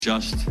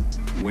Just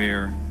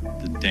wear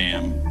the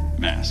damn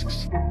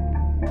masks.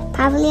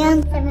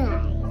 Pavilion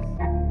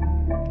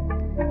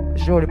 7.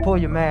 Shorty, pull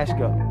your mask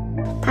up.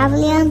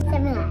 Pavilion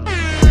 7.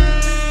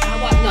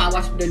 I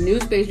watched the new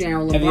Space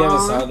Jam with LeBron. Have you ever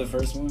saw the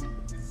first one?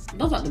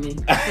 Don't talk to me.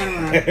 Turn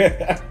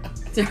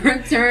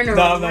around. Turn No,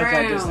 around.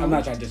 I'm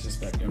not trying to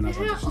disrespect you.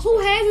 Who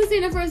hasn't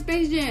seen the first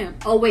Space Jam?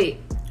 Oh, wait.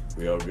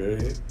 We all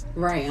good here?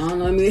 Right. I don't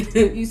know.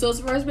 You saw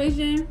the first Space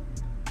Jam?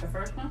 The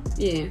first one?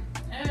 Yeah.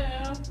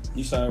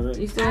 You saw it, right?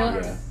 You saw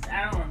it? Yeah.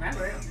 I don't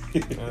remember it.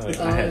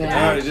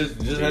 Alright, just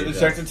had to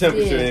check the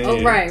temperature. Yeah.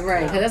 Oh, right.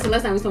 Because that's the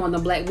last time we saw one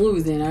of the black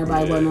movies and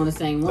everybody wasn't on the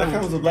same one. That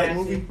kind was a black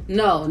movie?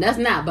 No, that's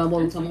not. But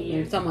we're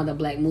talking about the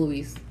black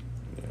movies.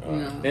 You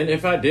know. And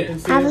if I didn't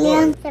see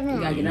Pavilion it, 7.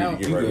 You gotta get out.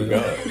 Get right with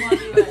God.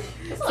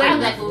 There's a lot of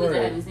black movies I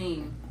haven't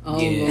seen. Oh,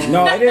 Yeah. Lord.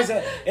 No, it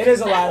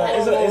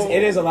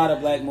is a lot of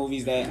black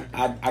movies that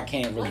I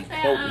can't really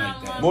quote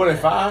like that. More than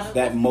 5?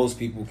 That most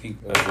people can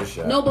quote. That's just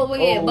shot. No, but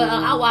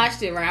I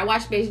watched it, right? I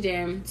watched Space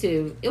Jam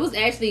 2. It was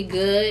actually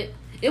good.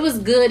 It was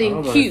good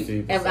and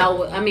cute.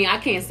 I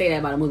can't say that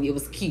about a movie. It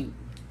was cute.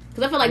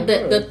 Because I feel like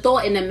the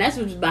thought and the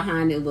message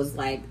behind it was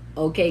like,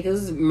 okay,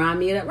 because it reminded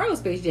me of that regular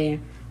Space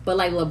Jam. But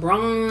like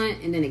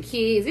LeBron and then the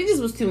kids, it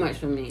just was too much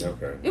for me.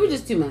 Okay. It was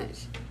just too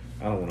much.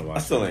 I don't want to watch I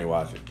still ain't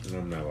watching. it.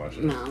 I'm not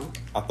watching it. No.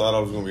 I thought I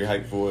was going to be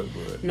hyped for it,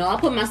 but... No, I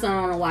put my son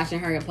on watching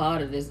Harry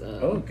Potter this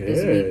Good.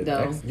 this week,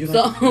 though. You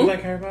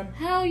like Harry Potter?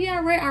 Hell yeah,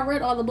 I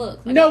read all the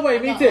books. No I way,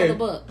 got me all too. the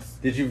books.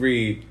 Did you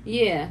read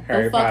Yeah.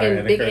 Harry the Potter fucking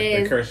and big the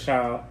ass. Cursed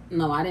Child?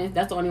 No, I didn't.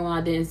 That's the only one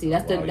I didn't see.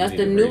 That's Wow, that's you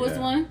the need to read newest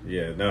that. one.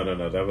 Yeah,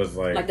 no. That was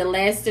Like the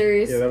last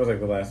series. Yeah, that was like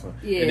the last one.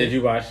 Yeah. And did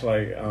you watch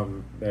like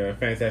the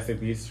Fantastic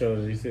Beasts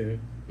trilogy too?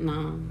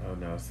 No. Oh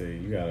no, see,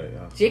 you got it.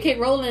 J.K.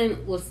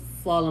 Rowling was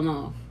falling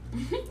off.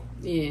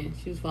 Yeah,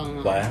 she was falling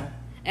off. What?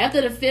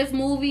 After the 5th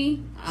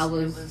movie, I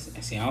was.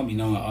 See, I don't be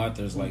knowing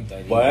authors like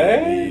that. What?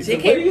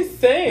 JK What are you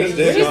saying?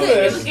 This What you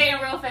It was say?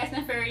 getting real Fast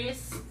and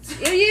Furious.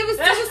 Yeah, it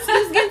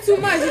was getting too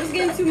much. It was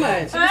getting too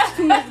much. It was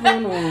too much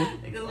going on.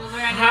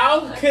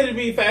 How could it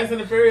be Fast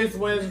and the Furious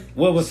when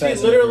What was she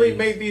Fast and literally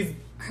Furious? made these?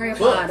 Harry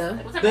Look. Potter.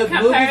 What type The of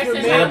movies were comparison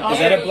made Is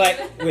that on- a black?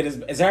 Wait,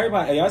 is Harry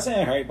Potter? Are y'all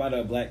saying Harry Potter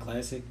a black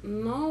classic?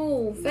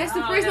 No, Fast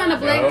and No, Furious no, not a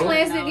black no.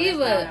 classic No, that's not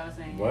what either. I was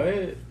saying.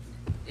 What?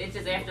 It's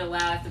just after a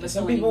while, after the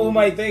Some 20 people who movies.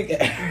 might think.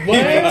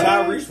 What?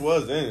 Tyrese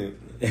was in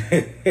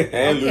it.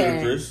 And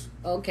Okay. Ludacris.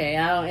 Okay,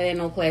 it ain't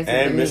no classic.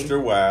 And for me.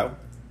 Mr. Wow.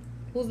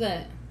 Who's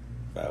that?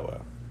 Bow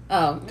Wow.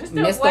 Oh,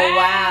 Mr. Mr.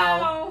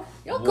 Wow.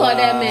 You call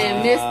that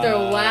man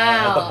Mr.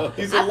 Wow.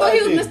 He's a I thought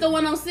he was legend. Mr.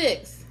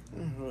 106.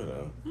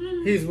 Whatever.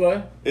 He's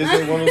what?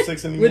 Isn't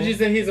 106 anymore? Would you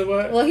say he's a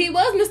what? Well, he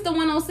was Mr.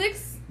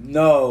 106.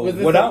 No, Was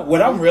this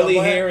what I'm really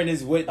a- hearing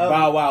is what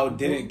Bow Wow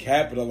didn't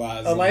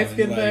capitalize. A on. light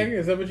skinned Like, thing?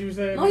 Is that what you were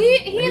saying? No, he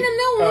in the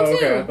new one Oh, okay.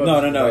 I too. thought No,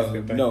 it was no, a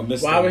light-skinned thing. no,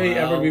 Mr. Why would he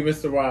Wow. ever be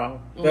Mr. Wow?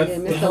 Oh, yeah,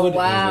 Mr.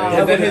 Wow.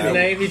 Is that his Bow-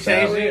 name? He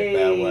changed it?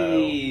 Bow Wow.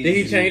 Did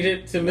he change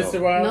it to No.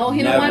 Mr. Wow? No,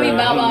 he don't want to be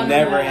Bow Wow. He no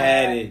never more.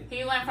 had it.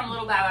 He went from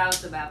Little Bow Wow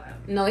to Bow Wow.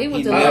 No, he went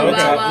He to never Little Bow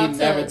talked- Wow. he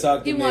never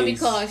talked He to want to be Mace.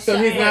 called So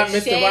he's not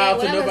Mr. Wow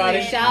to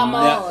nobody? Shy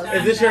Moss.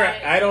 Is this your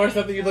idol or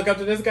something? You look up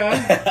to this guy?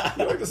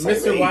 You like the same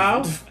Mr. age.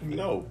 Wow?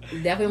 No.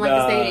 Definitely like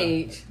the same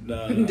age.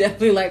 Nah.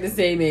 Definitely like the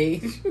same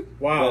age.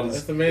 Wow, That is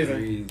that's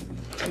amazing.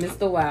 crazy.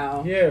 Mr.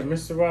 Wow. Yeah,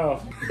 Mr.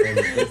 Wow.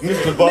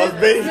 Mr. Boss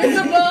Baby.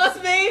 Mr. Boss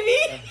Baby.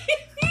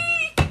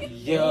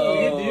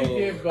 Yo. You do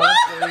get boss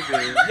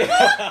baby.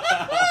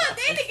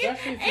 Ain't he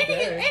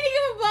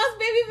giving Boss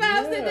Baby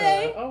vibes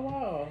today? Oh,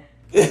 wow.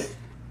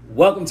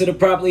 Welcome to the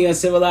Properly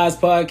Uncivilized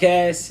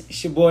Podcast.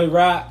 It's your boy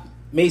Rock,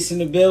 Mason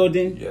in the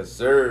building. Yes,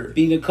 sir.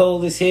 B.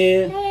 Nicole is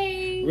here.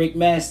 Hey. Rick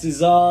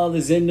Masters all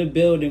is in the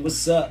building.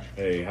 What's up?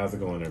 Hey, how's it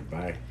going,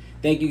 everybody?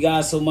 Thank you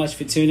guys so much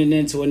for tuning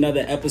in to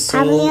another episode.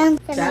 Pavilion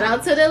 7. Shout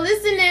out to the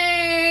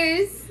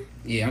listeners.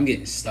 Yeah, I'm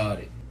getting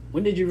started.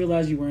 When did you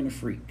realize you weren't a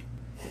freak?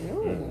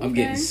 Ooh, I'm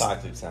getting okay.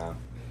 Toxic time.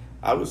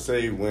 I would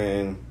say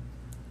when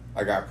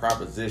I got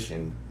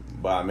propositioned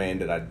by a man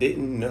that I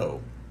didn't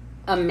know.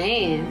 A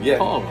man.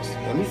 Yeah.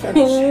 Let me finish.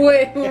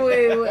 Wait, a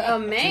He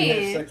had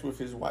man. sex with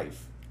his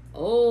wife.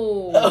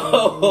 Oh.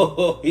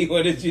 Oh, he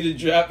wanted you to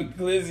drop a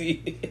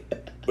glizzy.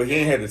 But he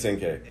ain't had the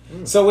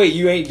 10K. So wait,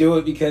 you ain't do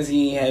it because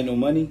he ain't had no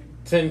money?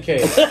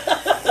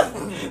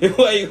 10K.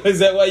 Wait, was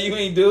that why you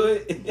ain't do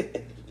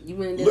it? You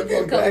went and did it Looking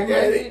for a couple back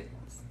at hundred? it,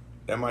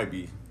 that might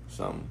be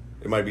something.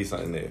 It might be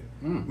something there.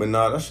 But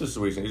nah, that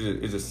situation,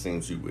 it just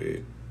seems too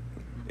weird.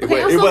 It,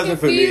 Okay, I'm it so wasn't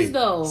for me. confused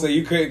though. So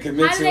you couldn't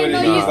commit How to did they it, know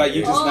and you- he was like,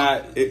 "You just Oh.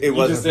 not. It you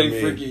wasn't just for ain't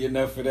me. freaky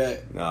enough for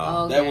that."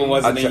 Nah. Okay. That one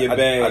wasn't in your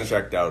bag. I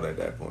checked out at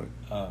that point.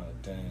 Oh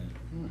damn.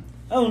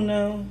 Oh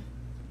no.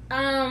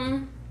 I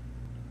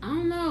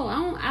don't know.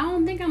 I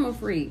don't think I'm a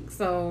freak.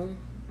 So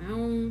I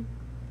don't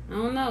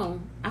know.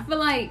 I feel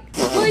like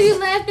what are you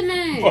laughing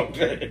at?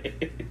 Okay.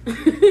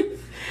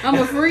 I'm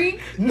a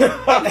freak. No,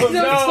 fuck?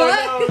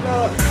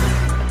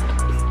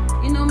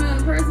 You know me on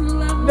a personal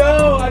level.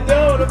 No, I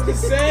don't. I'm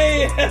just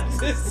saying. I'm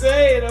just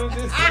saying.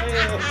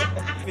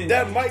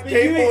 That mic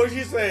came on,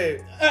 she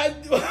said,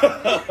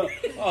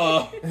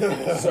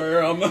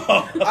 Sir, I'm.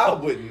 I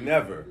would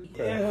never.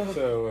 Okay. Yeah.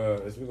 So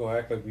is we gonna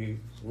act like we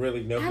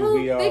really know I who don't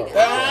we are? think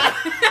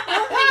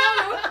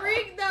I'm a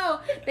freak though.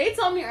 They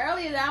told me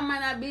earlier that I might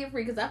not be a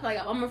freak because I feel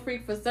like I'm a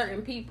freak for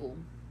certain people.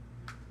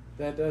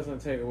 That doesn't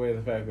take away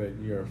the fact that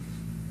you're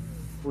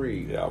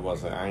free. Yeah, I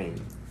was like, I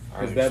ain't.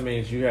 Because that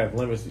means you have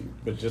limits,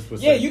 but just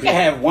with Yeah, certain you can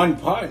people. have one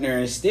partner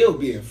and still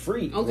be a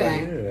freak.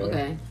 Okay. Yeah.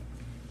 Okay.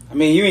 I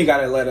mean, you ain't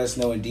gotta let us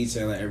know in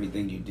detail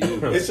everything you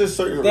do. It's just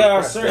certain. There are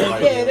requests that certain,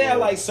 might yeah, be there are a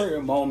like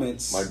certain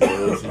moments little- might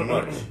be a little too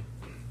much.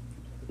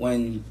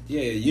 when,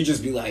 yeah, you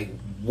just be like,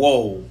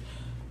 whoa,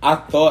 I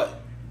thought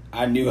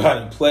I knew how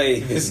to play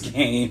this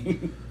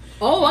game.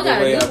 Oh, I got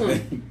The way a good I've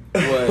one.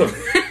 been- What?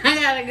 I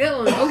got a good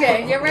one.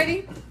 Okay, you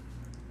ready?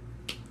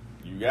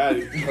 You got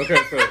it. Okay,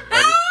 so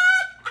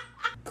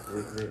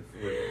we're going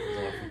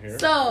from here.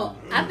 So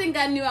I think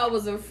I knew I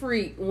was a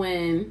freak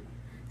when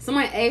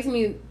somebody asked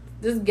me,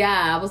 this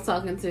guy I was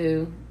talking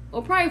to,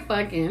 or probably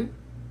fucking,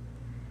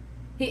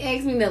 he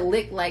asked me to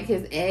lick like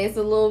his ass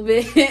a little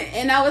bit,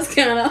 and I was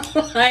kind of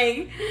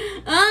like,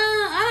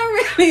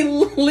 I don't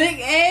really lick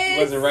ass.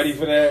 Wasn't ready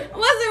for that.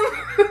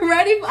 Wasn't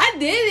ready. I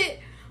did it.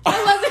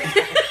 I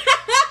wasn't.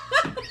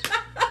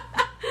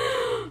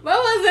 But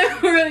I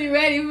wasn't really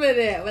ready for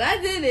that. But I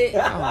did it.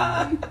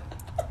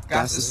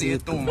 Got to see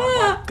it through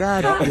my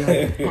God.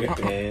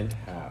 And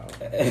how?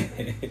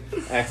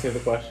 Ask you the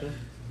question.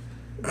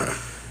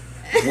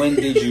 When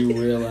did you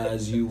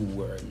realize you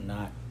were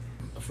not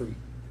a freak?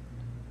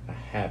 I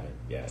haven't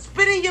yet.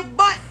 Spit in your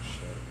butt.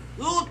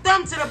 Little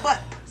thumb to the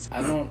butt.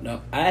 I don't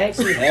know. I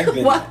actually have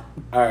been. What?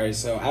 All right,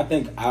 so I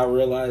think I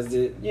realized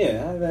it.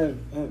 Yeah, I've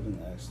been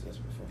asked this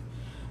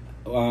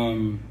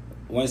before.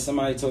 When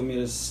somebody told me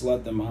to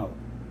slut them out,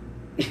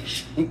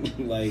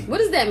 like What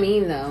does that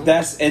mean, though?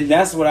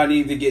 that's what I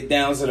need to get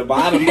down to the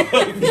bottom of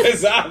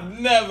because I've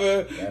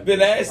never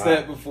been asked wow.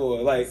 that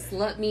before. Like,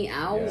 Slut me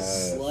out.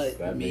 Yes, Slut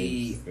that me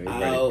means they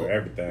ready out. for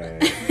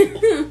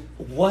everything.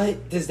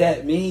 what does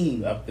that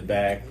mean? Up the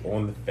back,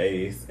 on the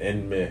face,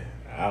 in mid,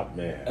 out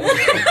mid.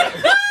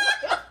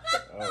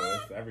 Oh,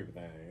 it's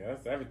everything.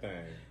 That's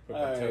everything. Put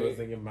my All toes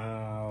right. in your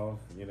mouth.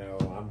 You know,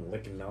 I'm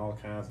licking all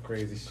kinds of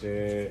crazy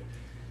shit.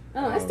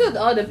 Oh, it still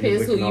all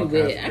depends who licking all you kinds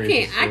with. of I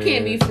crazy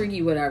can't be shit.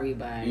 freaky with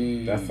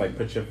everybody. That's like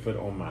put your foot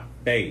on my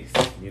face.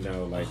 You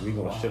know, like we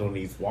gonna shit on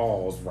these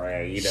walls,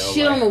 right? You know,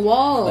 Shit like, on the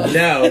wall.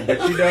 No,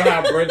 but you know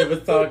how Brenda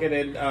was talking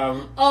and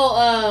I'm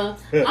gonna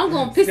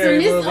piss on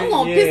Scary this. I'm movie,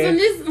 gonna yeah. piss on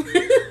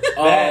this.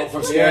 Oh,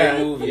 from Scary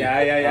yeah, Movie.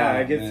 Yeah. Oh,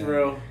 It gets man.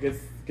 real.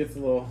 Gets a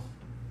little.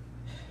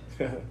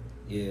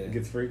 Yeah. It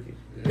gets freaky.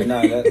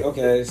 No,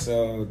 okay,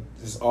 so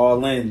it's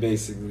all in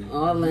basically.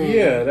 All in.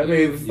 Yeah, that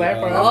means slap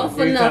her Yeah. up All a for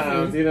few nothing.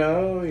 times, you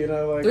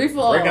know, like 3 for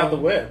break all. out the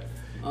whip.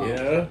 Oh. You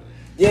know,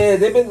 Yeah,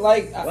 they've been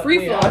like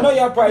Free for I all. know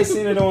y'all probably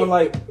seen it on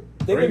like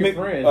they've Bring been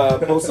your friend.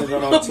 posting it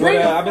on Bring Twitter.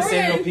 your I've been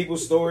seeing it on friend.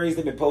 people's stories.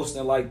 They've been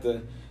posting like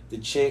the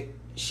chick,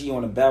 she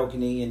on the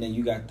balcony, and then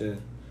you got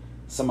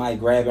somebody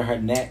grabbing her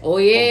neck. Oh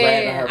or grabbing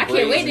yeah, her I can't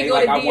braids, wait and to they go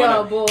like, to I DR,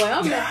 wanna- boy.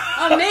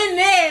 I'm in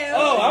there.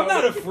 Oh, I'm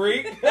not a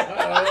freak.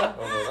 Oh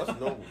no, that's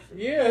normal. Shit.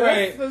 yeah,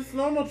 Right. that's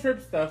normal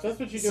trip stuff. That's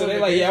what you do. So on they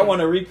like, yeah, I vacation. want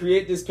to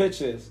recreate this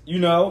picture. You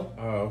know,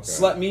 Oh, okay.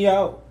 slut me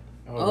out.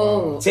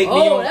 Oh. Take me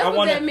on. That's I what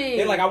want that means.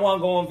 They like, I want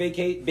to go on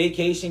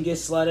vacation, get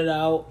slutted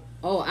out.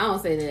 Oh, I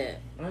don't say that,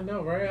 I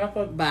know, right? I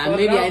thought, but slut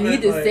maybe out I need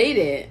meant, to like,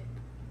 say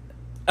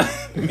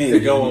to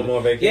go on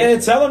more vacation. Yeah,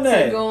 tell him that.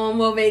 that. To go on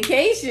more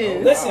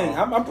vacations. Listen,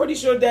 Wow. I'm pretty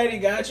sure Daddy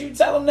got you.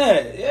 Tell him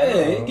that. Yeah,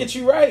 Oh. he get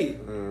you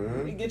right.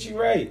 Mhm. He get you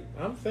right.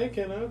 I'm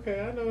thinking, okay,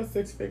 I know a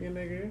 6-figure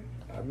nigga.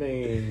 I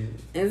mean,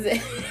 Is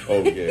it-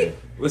 Oh yeah.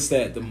 What's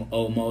that? The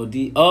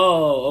Modi?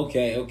 Oh,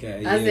 okay.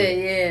 I said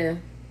yeah.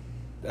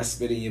 That's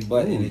spitting your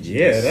butt energy.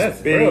 yeah,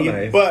 that's real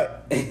nice.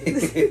 But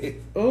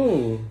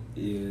Ooh,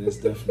 yeah, that's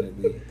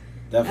definitely.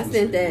 I sent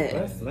spitting that. your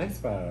that's butt. nice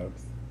vibes.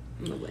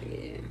 I was like,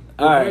 yeah.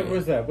 All Where right.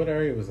 was that? What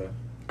area was that?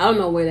 I don't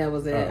know where that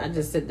was at. Oh. I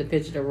just sent the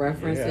picture to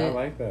reference Yeah, I it.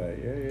 like that.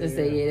 Yeah. To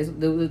say, yeah,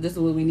 this is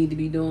what we need to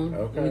be doing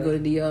when we go to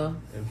DR.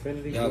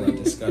 Infinity. Y'all are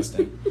Pool.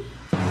 disgusting.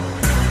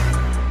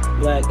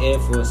 Black Air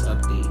Force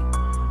update.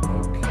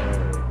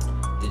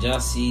 Okay. Did y'all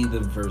see the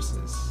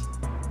verses?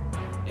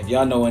 If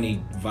y'all know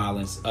any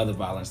other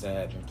violence that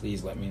happened,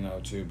 please let me know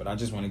too. But I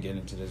just want to get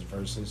into this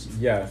verses.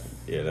 Yes,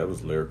 yeah, that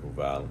was lyrical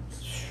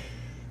violence.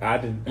 I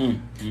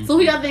didn't. So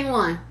who y'all think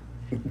won?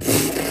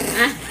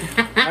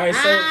 All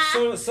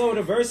right, so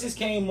the verses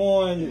came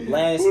on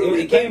last.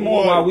 It came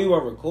on while we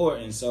were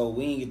recording, so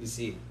we didn't get to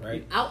see it,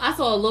 right? I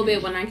saw a little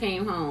bit when I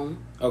came home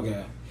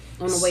Okay.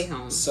 on the way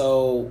home.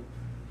 So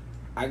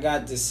I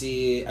got to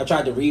see it. I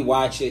tried to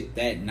rewatch it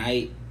that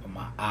night, but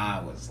my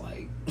eye was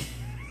like,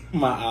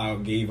 my eye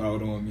gave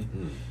out on me.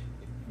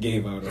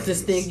 Gave out on It's me. a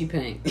stinky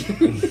paint.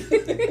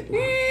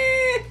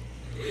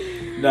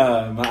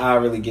 Nah, my eye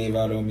really gave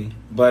out on me.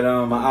 But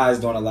my eye's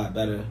doing a lot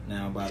better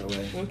now, by the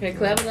way. Okay,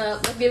 clap it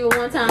up. Let's give it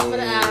one time for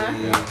the eye.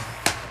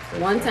 Yeah.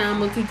 One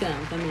time or 2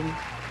 times. I mean,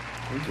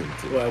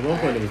 Well, at one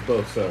point it was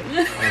both, so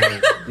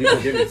you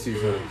can give it 2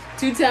 times.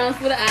 2 times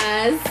for the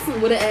eyes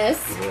with an S.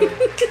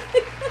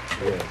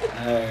 Yeah.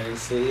 Alright,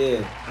 so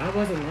yeah. I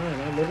wasn't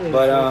lying. I literally.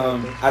 But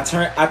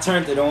I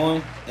turned it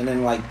on, and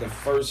then like the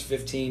first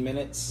 15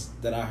 minutes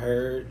that I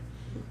heard,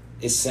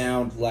 it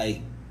sound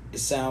like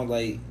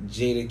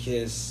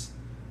Jadakiss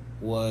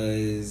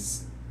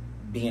was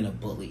being a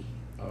bully.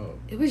 Oh.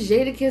 It was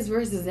Jadakiss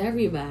versus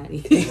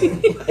everybody.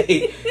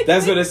 Like,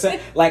 that's what it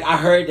said. Like I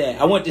heard that.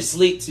 I went to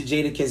sleep to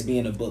Jadakiss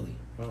being a bully.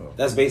 Oh.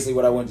 That's basically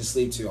what I went to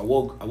sleep to. I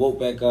woke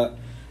back up.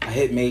 I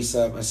hit Mace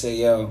up. I said,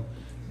 "Yo,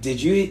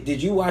 did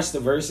you watch the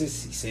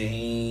verses?" He said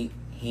he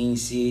ain't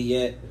see it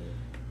yet.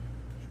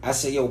 I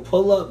said, "Yo,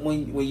 pull up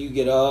when you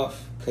get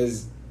off,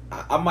 cause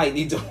I might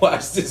need to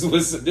watch this.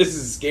 This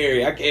is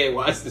scary. I can't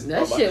watch this."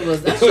 That shit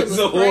was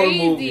a horror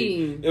crazy.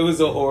 movie. It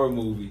was a horror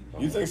movie.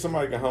 You think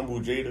somebody can humble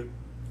Jada?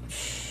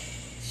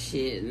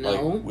 Shit, no.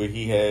 Like, would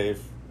he have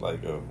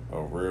like a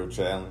real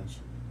challenge?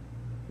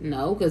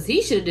 No, because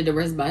he should have did the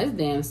rest by his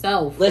damn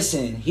self.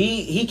 Listen,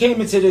 he came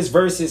into this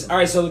versus. All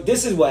right, so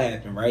this is what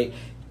happened, right?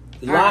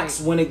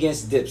 Locks went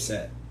against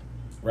Dipset,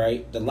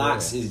 right? The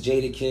Locks is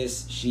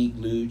Jadakiss, Sheek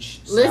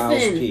Luch, Styles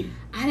Listen, P.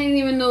 I didn't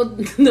even know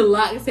the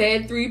Locks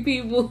had 3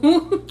 people.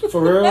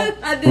 For real?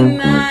 I did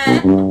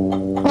not.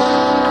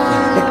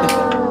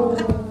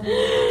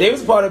 They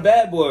was part of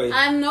Bad Boy.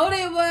 I know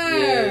they were.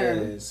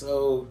 Yeah,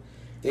 so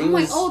they I'm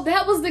was. like, oh,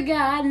 that was the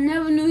guy. I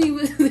never knew he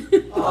was.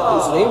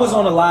 So they was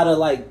on a lot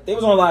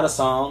of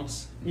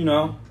songs, you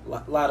know,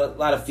 lot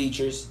of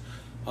features.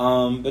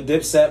 But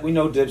Dipset, we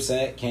know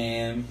Dipset,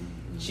 Cam,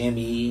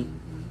 Jimmy,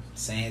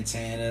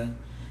 Santana.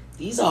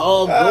 These are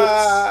all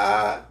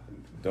goats.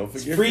 Don't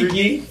forget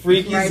Freaky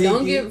Right, Zeke.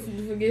 don't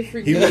forget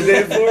Freaky. He was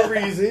there for a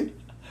reason.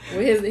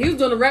 He was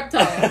doing a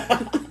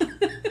reptile.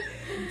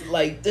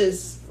 Like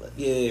this.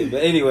 Yeah,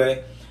 but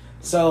anyway,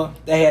 so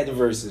they had the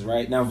Versus,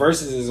 right? Now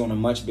Versus is on a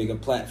much bigger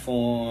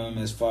platform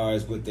as far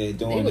as what they're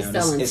doing. They was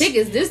now. selling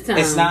tickets this time.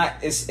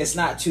 It's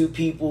not 2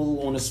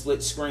 people on a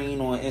split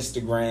screen on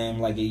Instagram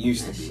like it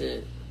used to be.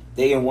 Shit.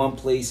 They in one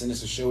place and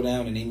it's a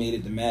showdown, and they made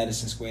it to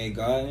Madison Square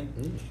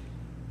Garden.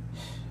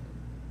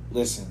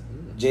 Listen,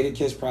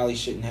 Jadakiss probably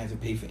shouldn't have to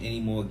pay for any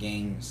more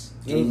games,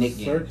 any Nick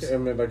games. I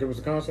mean, like it was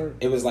a concert.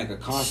 It was like a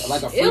concert,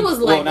 like a free. It was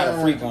like not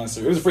a free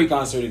concert. It was a free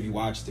concert if you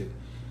watched it.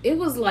 It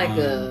was like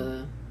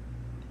a.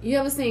 You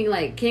ever seen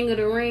like King of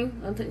the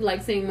Ring?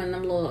 Like seeing one of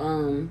them little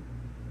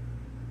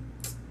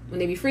when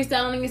they be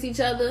freestyling against each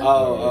other.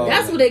 Oh,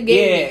 that's what it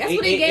gave me. That's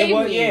what it gave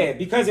was, me. Yeah,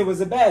 because it was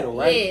a battle,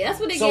 right? Yeah, that's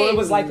what it gave So it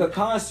was me. like a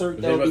concert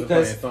But though, they wasn't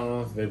because playing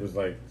songs. They was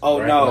like. oh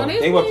rapping. no, No,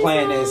 they were playing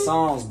playing their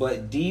songs. songs,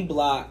 but D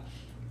Block,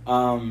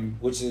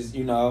 which is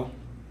the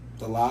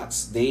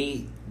Locks,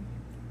 they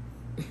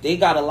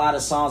got a lot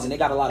of songs and they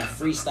got a lot of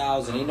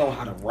freestyles and they know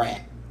how to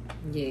rap.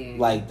 Yeah.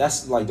 Like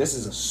this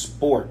is a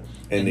sport,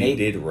 And they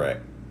did rap.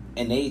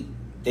 and they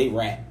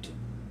rapped,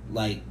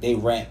 like they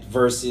rapped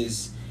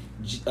versus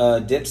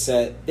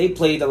Dipset. They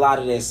played a lot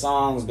of their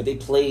songs, but they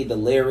played the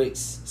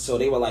lyrics, so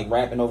they were like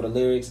rapping over the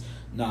lyrics.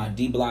 Nah,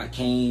 D Block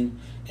came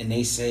and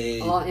they said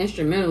all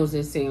instrumentals.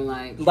 It seemed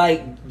like.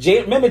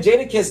 remember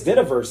Jadakiss did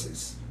a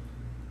versus.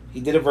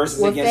 He did a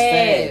versus With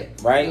against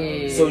Fab, right?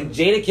 Yeah. So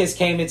Jadakiss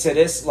came into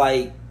this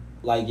like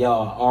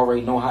y'all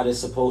already know how this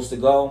is supposed to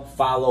go.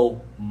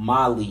 Follow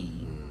my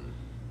lead.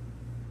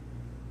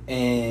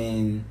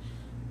 And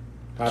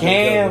How they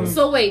Cam. go.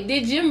 So wait,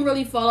 did Jim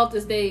really fall off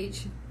the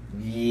stage?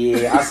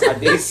 Yeah, I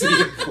did see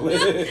the clip.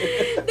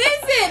 They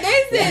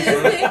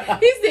said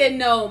he said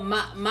no,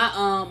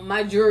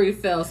 my jewelry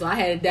fell, so I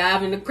had to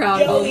dive in the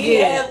crowd and Yo, go he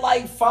get had it.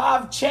 like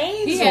 5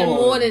 chains. He had on.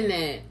 more than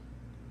that.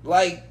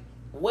 Like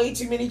way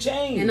too many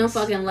chains. And no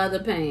fucking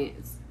leather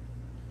pants.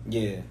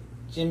 Yeah,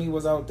 Jimmy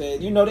was out there.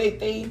 You know they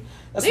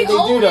that's They what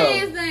they do old though.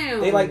 ass now.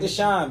 They like to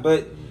shine,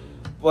 but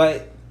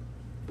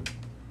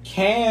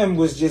Cam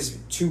was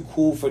just too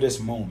cool for this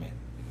moment.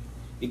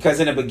 Because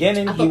in the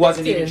beginning I he thought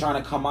wasn't that even too.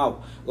 trying to come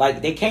out.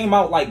 Like they came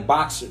out like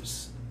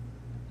boxers.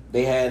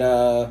 They had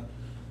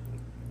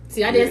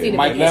See, I didn't see the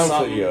Mike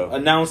video.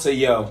 Announcer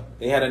Yo.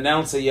 They had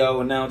Announcer Yo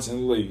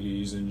announcing,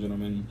 ladies and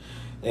gentlemen.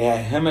 They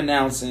had him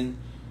announcing.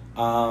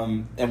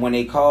 And when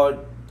they called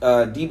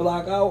D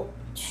Block out,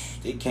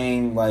 they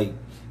came like,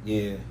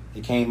 they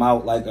came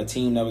out like a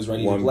team that was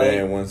ready One to play.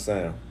 band, one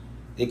sound.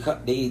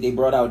 They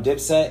brought out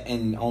Dipset,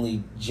 and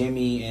only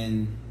Jimmy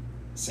and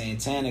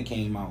Santana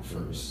came out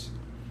first.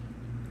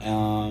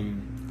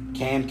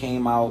 Cam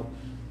came out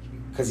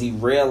because he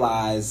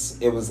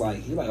realized it was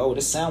like oh,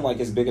 this sound like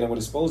it's bigger than what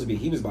it's supposed to be.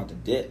 He was about to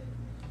dip.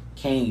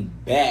 Came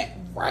back,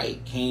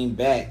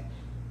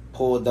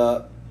 pulled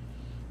up,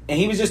 and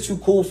he was just too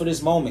cool for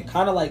this moment.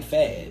 Kind of like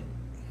Fab.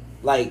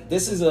 Like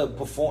this is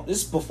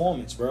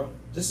performance, bro.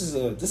 This is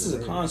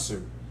a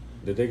concert.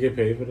 Did they get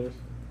paid for this?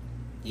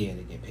 Yeah,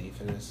 they get paid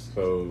for this.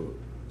 So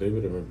they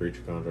would have been breach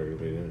of contract if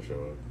they didn't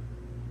show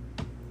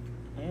up.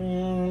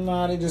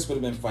 Nah, they just would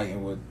have been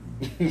fighting with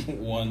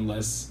one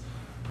less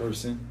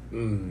person.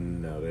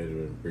 No, they'd have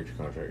been breach of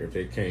contract if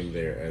they came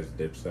there as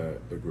Dipset,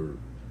 the group.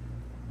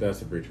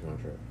 That's a breach of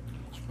contract.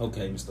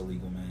 Okay, Mr.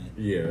 Legal Man.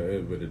 Yeah,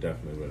 it would have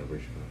definitely been a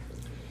Rich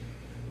Confidence.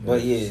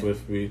 But yeah. Swiss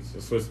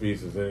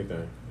Beats is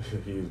anything.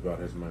 He's about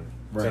his money.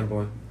 Right.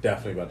 Timbaland,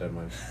 definitely about that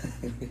money.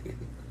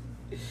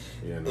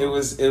 Yeah, no. It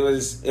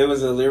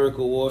was a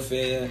lyrical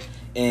warfare,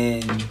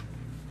 and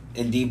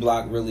D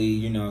Block really,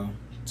 you know,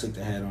 took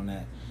the hat on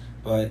that.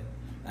 But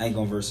I ain't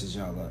gonna versus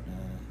y'all up, man.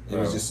 It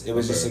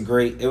was just a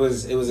great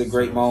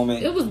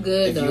moment. It was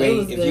good though.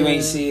 If you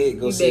ain't see it,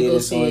 go see it.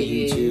 It's on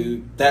YouTube.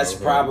 Yeah. That's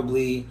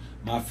probably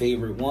my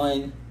favorite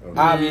one. Okay.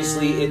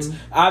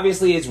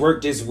 Obviously it's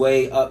worked its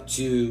way up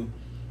to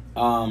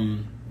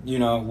you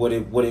know what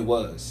it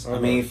was. Okay. I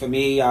mean, for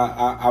me,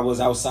 I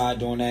was outside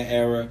during that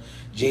era.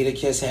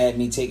 Jadakiss had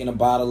me taking a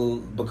bottle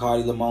of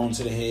Bacardi Limon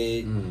to the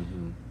head.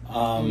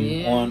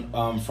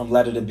 On from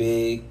Letter to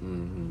Big.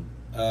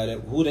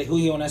 Who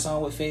he on that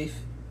song with? Faith?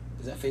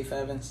 Is that Faith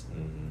Evans?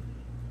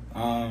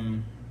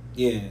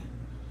 Yeah.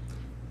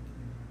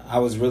 I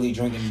was really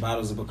drinking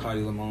bottles of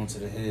Bacardi Limon to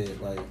the head,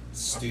 like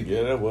stupid.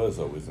 Yeah, that was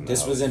always in the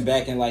This house. was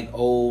back in like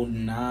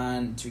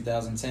 2009,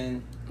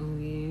 2010. Oh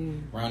yeah.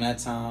 Around that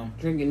time.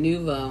 Drinking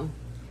Nuvo.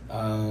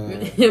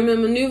 You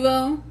remember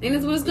Nuvo? Ain't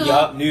this what it's called?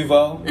 Yup,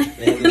 Nuvo.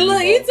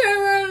 Look, you turn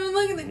around and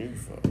look at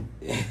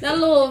it. That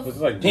little It's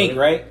like pink,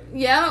 right?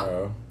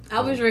 Yeah. I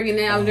was drinking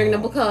that. I was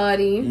drinking the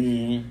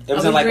Bacardi. It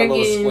was in like a little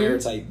drinking- square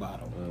type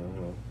bottle.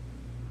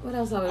 What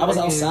else I was I was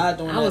drinking? outside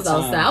during I that was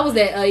time. outside. I was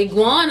at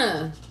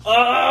Iguana.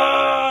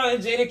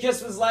 And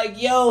Jadakiss was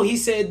like, yo, he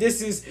said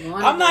this is...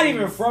 I'm not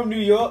even from New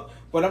York,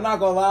 but I'm not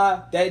gonna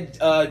lie.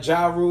 That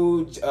Ja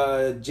Rule,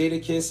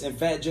 Jadakiss, and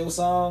Fat Joe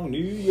song, New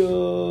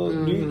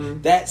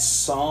York, that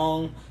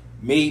song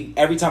made...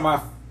 Every time I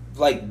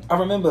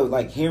remember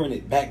like hearing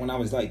it back when I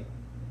was like,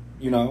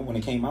 you know, when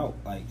it came out.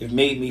 Like, it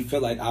made me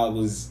feel like I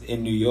was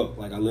in New York.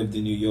 Like, I lived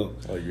in New York.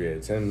 Oh, you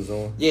had Tim's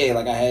on? Yeah,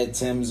 like I had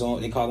Tim's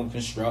on. They call them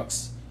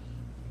Constructs.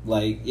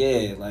 Like,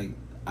 yeah, like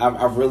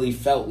I really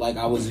felt like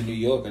I was in New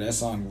York, and that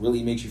song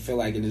really makes you feel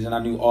like it. And then I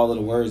knew all of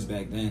the words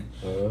back then.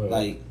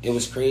 Like, it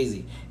was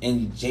crazy.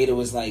 And Jada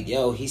was like,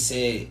 yo, he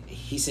said,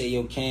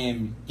 yo,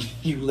 Cam,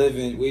 you live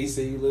in, where he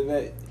said you live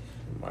at?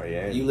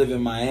 Miami. You live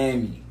in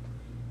Miami.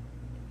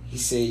 He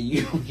said,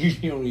 you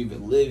don't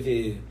even live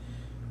here.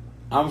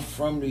 I'm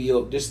from New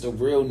York. This the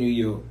real New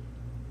York.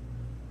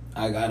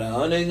 I got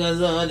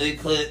 100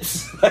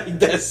 clips. Like,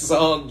 that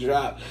song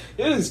dropped.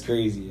 It was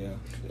crazy, yo.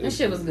 That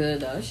shit was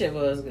good though. That shit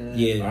was good.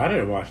 Yeah. I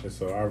didn't watch it,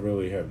 so I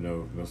really have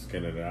no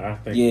skin in it. I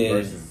think Yeah. the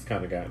verses has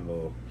kind of gotten a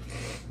little.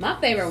 My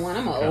favorite one.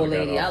 I'm an Kinda old got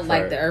lady. I off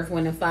like track. the Earth,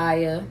 Wind and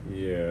Fire.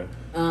 Yeah.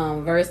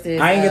 Versus.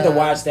 I didn't get to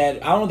watch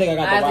that. I don't think I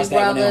got to watch Isley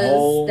that one in Brothers.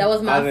 whole. That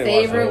was I my didn't watch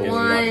favorite that.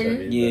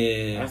 one.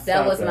 Yeah.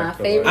 That was my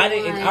favorite.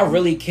 I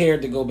really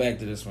cared to go back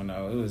to this one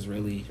though. It was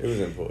really. It was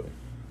important.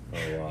 Oh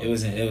wow. It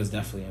was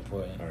definitely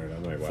important. All right, I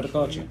might watch For the it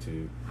culture. on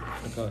YouTube.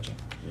 For the culture.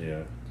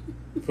 Yeah.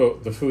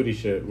 The foodie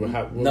shit. No.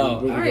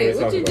 What All right,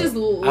 what you just?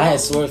 I had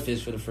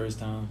swordfish for the first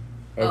time.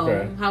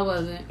 Okay. Oh, how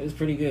was it? It was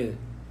pretty good.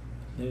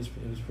 It was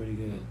pretty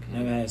good.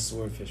 Never had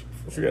swordfish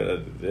before. You got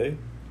that today?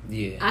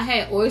 Yeah. I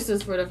had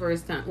oysters for the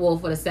first time. Well,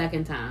 for the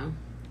second time.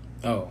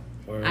 Oh.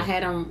 Word. I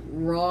had them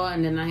raw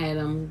and then I had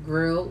them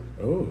grilled.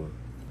 Oh.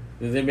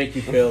 Did it make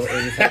you feel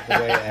any type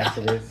of way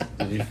afterwards?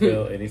 Did you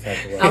feel any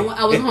type of way?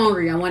 I was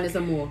hungry. I wanted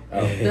some more.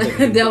 Oh.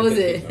 That was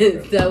it.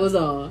 Okay. That was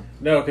all.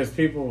 No, because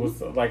people would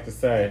like to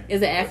say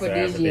It's an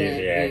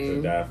aphrodisiac.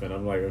 to death, and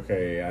I'm like,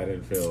 okay, I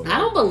didn't feel. I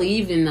don't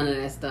believe in none of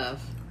that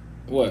stuff.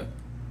 What?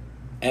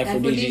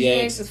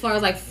 Aphrodisiacs, as far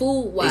as like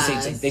food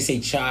wise. They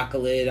say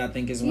chocolate, I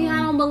think is one. Yeah,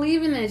 I don't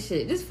believe in that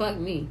shit. Just fuck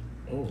me.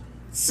 Oh.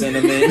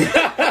 Cinnamon.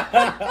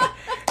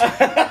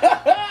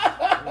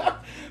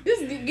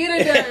 Just get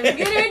her done.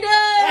 Get her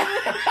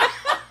done.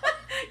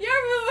 You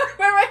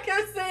remember I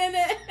kept saying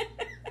that?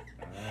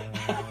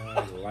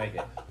 I like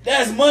it.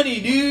 That's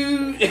money,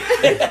 dude.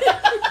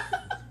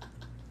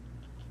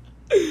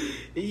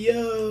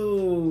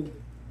 Yo.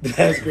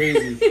 That's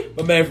crazy.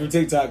 My man from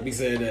TikTok be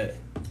saying that.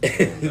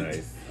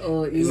 Nice.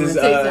 Oh, you This on is,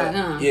 TikTok,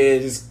 huh? Yeah,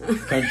 just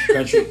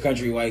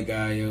country white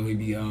guy, yo. He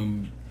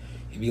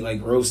be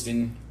like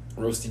roasting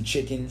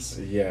chickens.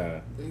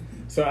 Yeah.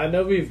 So I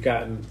know we've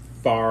gotten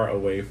far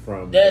away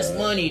from That's the,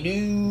 money, the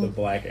dude.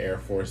 Black Air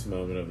Force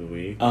moment of the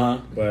week.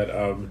 Uh-huh.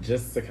 But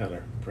just to kind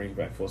of bring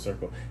back full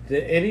circle,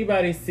 did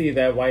anybody see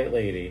that white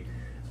lady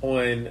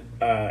on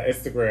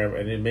Instagram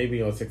and then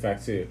maybe on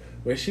TikTok too,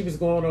 where she was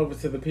going over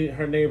to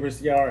her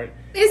neighbor's yard?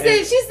 She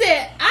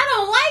said, I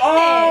don't like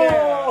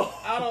Yeah,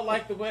 I don't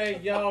like the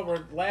way y'all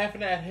were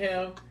laughing at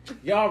him.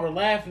 Y'all were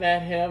laughing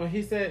at him, and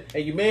he said,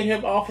 and you made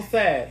him awful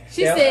sad.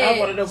 She said, I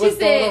want to know what's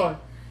going on.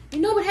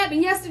 You know what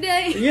happened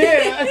yesterday?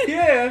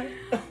 Yeah.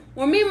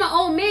 When me and my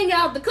old man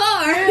got out the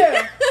car,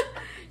 Yeah.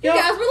 you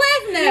guys were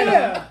laughing at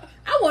him.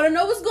 I want to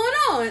know what's going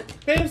on.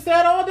 Been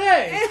sad all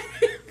day.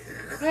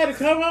 I had to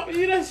come up.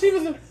 You know,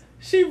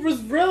 she was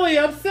really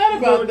upset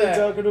about that.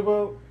 talking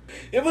about?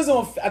 It was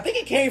on. I think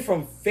it came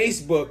from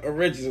Facebook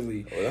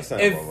originally. Oh, that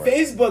sounds and about right.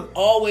 Facebook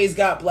always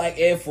got Black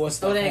Air Force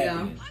stuff Oh, there you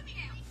happening.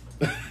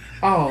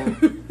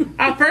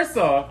 Oh, first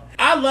off,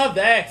 I love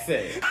the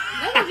accent.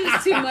 That was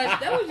just too much.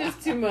 That was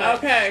just too much.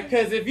 Okay,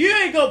 because if you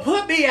ain't gonna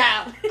put me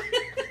out,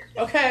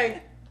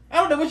 okay, I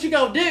don't know what you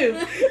gonna do,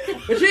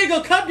 but you ain't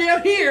gonna come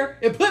down here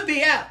and put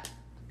me out.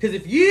 Because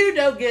if you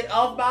don't get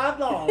off my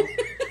lawn,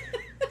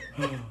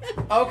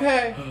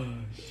 okay,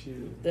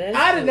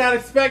 I did not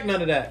expect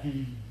none of that.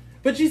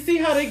 But you see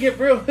how they get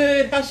real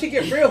hood, how she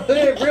get real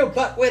hood, real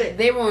buck with it.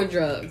 They were on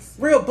drugs.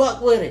 Real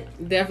buck with it.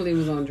 Definitely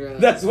was on drugs.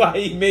 That's why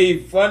he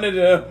made fun of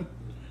them.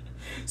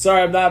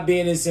 Sorry, I'm not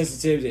being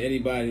insensitive to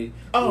anybody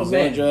who's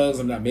on drugs.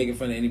 I'm not making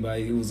fun of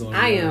anybody who was on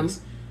drugs.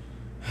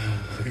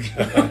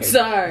 I'm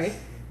sorry.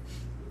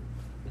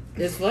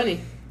 It's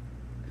funny.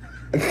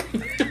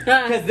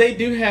 Because they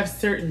do have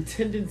certain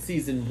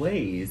tendencies and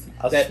ways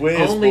I that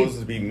swear it's only supposed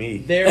to be me.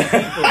 their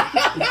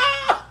people,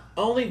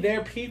 only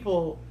their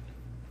people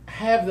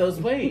have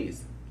those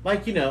ways.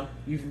 Like, you know,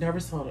 you've never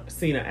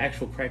seen an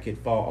actual crackhead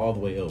fall all the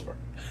way over.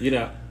 You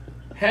know,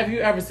 have you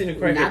ever seen a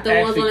crackhead Not the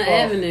ones actually on the fall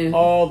avenue.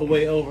 all the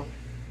way over?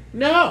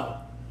 No.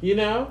 You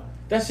know,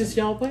 that's just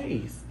y'all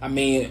ways. I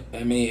mean,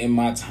 in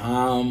my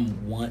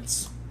time,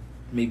 once,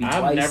 maybe twice.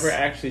 I've never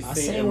actually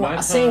seen in my time.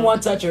 I seen one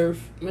touch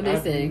Earth. What they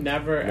say?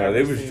 Never. No, ever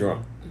they was seen-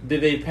 drunk.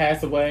 Did they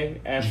pass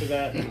away after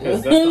that?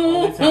 Because that's the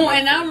only time.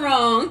 And I'm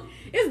wrong.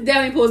 It's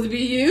definitely supposed to be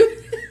you.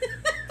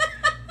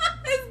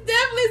 It's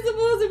definitely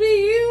supposed to be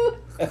you.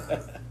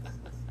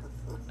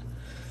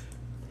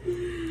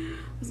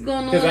 What's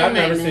going on? Because I've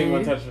never man? seen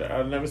one touch.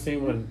 I've never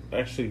seen one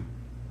actually.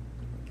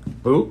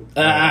 Who?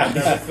 I've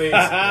never seen.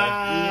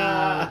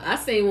 Nah, I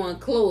seen one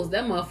close.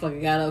 That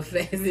motherfucker got up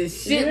fast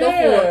as shit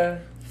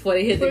before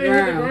they hit the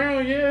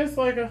ground. Yeah, it's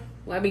like a.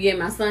 Well, I be getting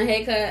my son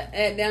haircut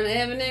at down the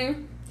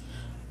avenue.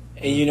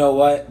 And you know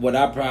what? What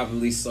I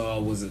probably saw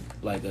was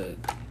like a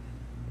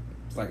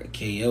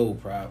KO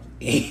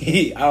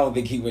probably. I don't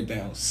think he went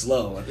down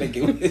slow. I think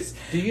it was.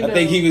 I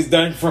think he was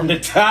done from the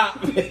top.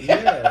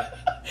 Yeah.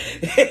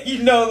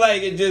 You know,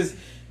 like it just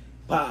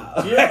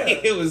pop. Yeah.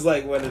 It was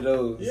like one of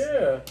those.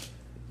 Yeah.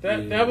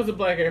 That was a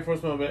black Air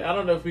Force moment. I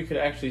don't know if we could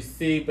actually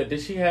see, but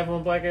did she have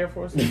on black Air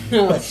Force?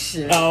 Oh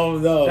shit! Oh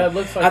no! That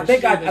looks like I a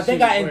think shoe I that think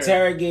she I would wear.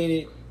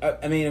 interrogated.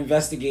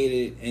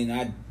 Investigated, and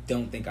I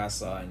don't think I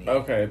saw any.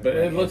 Okay, but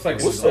it looks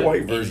like What's the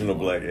white version of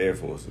black Air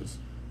Forces?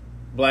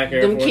 Black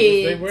Air Them Forces.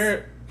 kids. They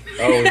wear.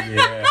 Oh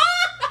yeah.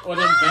 Or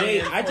them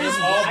bands. I just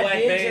all I black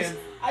did bands. just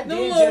I Them did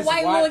little just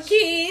white watch, little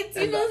kids.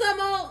 You know what I'm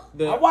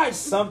talking about? I watched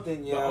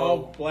something, The all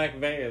yo. black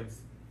vans.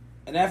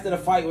 And after the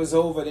fight was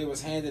over, they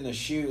was handing a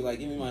shoe, like,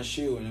 give me my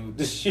shoe, and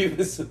the shoe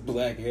was a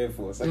black Air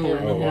Force. I can't Oh,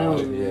 remember wow.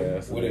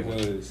 what it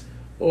was.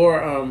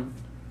 Or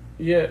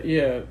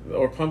yeah,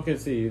 or pumpkin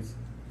seeds.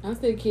 I'm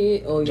still a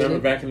kid. Oh yeah.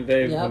 Remember back in the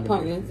day? Yeah, when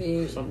pumpkin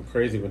seeds. Something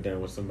crazy went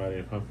down with somebody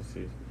in pumpkin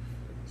seeds.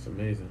 It's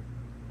amazing.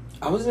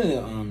 I was in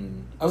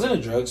a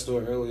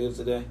drugstore earlier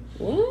today,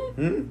 What?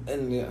 and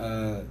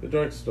The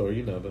drugstore,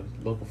 you know, the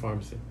local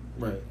pharmacy.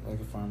 right, like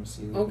a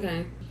pharmacy.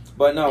 Okay.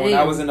 But no, when I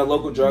Damn. was in the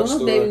local Boss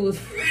drugstore, baby was.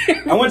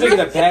 I went to get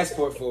a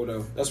passport photo.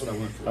 That's what I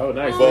went for. Oh,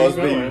 nice. Oh. Where Boss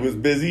you baby going? was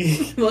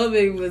busy. Boss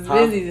baby was Huh?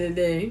 busy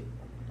today.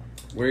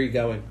 Where are you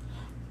going?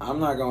 I'm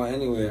not going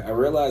anywhere. I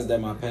realized that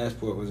my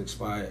passport was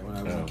expired when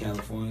I was in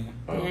California.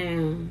 Oh.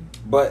 Damn.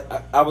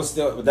 But I was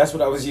still, that's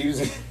what I was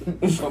using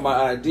for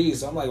my ID.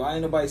 So I'm like, why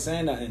ain't nobody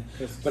saying nothing?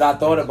 But I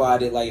thought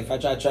about it, like, if I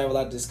try to travel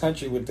out this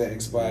country with the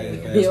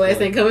expired passport. Your ass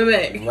ain't coming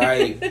back.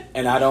 Right.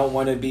 And I don't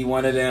want to be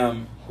one of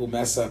them who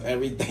mess up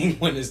everything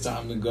when it's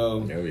time to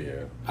go Oh,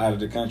 yeah. out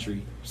of the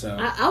country. So,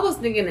 I was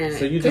thinking that.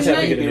 So you 'Cause just have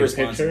to you get be a new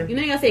responsible. picture? You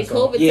know, you gotta say That's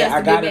all. COVID Yeah, test I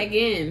to gotta- get back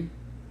in.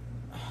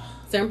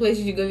 Certain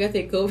places you go, you gotta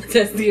take COVID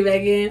test to get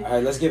back in. all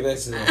right, let's get back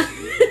to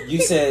that. You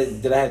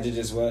said, did I have to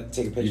just what?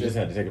 Take a picture? You just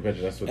had to take a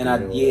picture. That's what And the I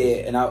rule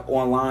is. and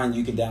online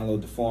you can download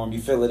the form. You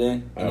fill it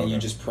in, and then you Okay.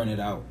 just print it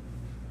out,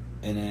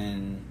 and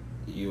then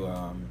you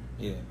and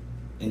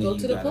Go then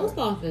to you the gotta post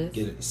office.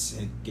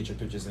 get your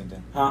pictures in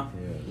there, huh?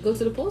 Yeah. Go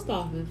to the post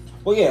office.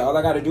 Well, yeah. All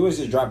I got to do is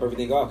just drop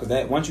everything off because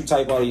that once you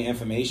type all your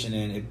information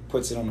in, it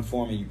puts it on the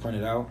form and you print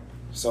it out.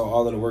 So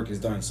all of the work is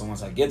done. So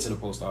once I get to the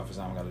post office,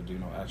 I don't got to do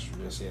no extra.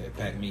 Just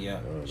pack me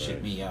up, Oh, ship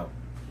nice. me out.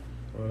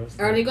 Oh, that's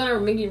Are they nice. gonna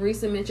make you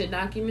resubmit your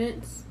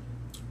documents?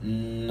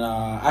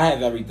 Nah, I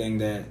have everything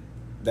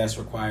that's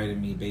required of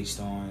me based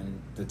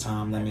on the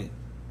time limit.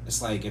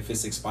 It's like if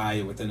it's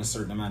expired within a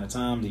certain amount of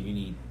time, then you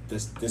need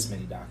this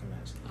many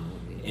documents. Oh,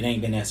 yeah. It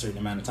ain't been that certain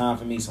amount of time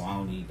for me, so I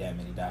don't need that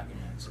many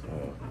documents.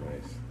 Oh,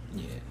 nice.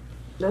 Yeah.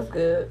 That's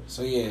good.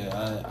 So yeah,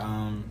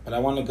 but I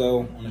want to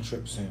go on a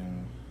trip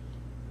soon,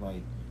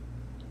 like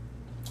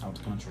out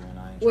the country, and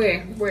I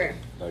ain't Where?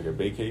 Like a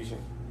vacation.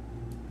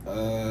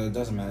 It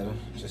doesn't matter,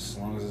 just as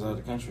long as it's out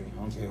the country. I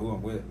don't care who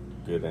I'm with.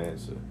 Good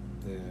answer.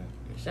 Yeah.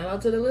 Shout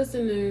out to the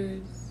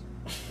listeners.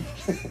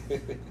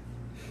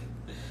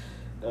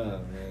 Oh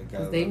man,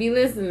 gotta 'Cause they be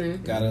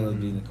listening. gotta love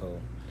B.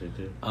 Nicole. Did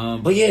you?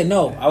 But yeah,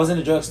 no, I was in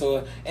the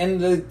drugstore, and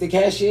the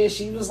cashier,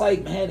 she was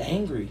like mad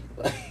angry,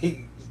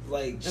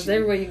 like That's she-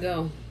 everywhere you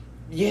go.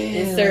 yeah,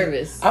 in like,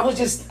 service. I was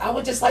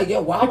just like,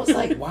 yo,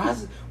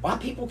 why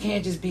people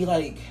can't just be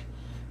like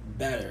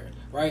better?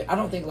 right? I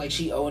don't think like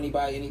she owe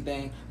anybody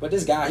anything. But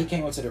this guy, he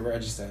came up to the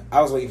register.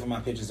 I was waiting for my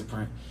pictures to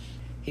print.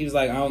 He was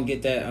like, I don't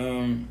get that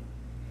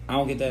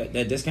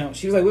that discount.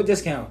 She was like, what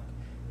discount?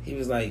 He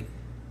was like,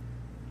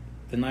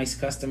 the nice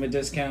customer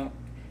discount.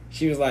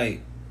 She was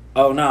like,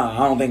 oh nah,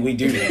 I don't think we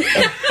do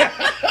that.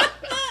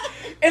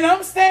 And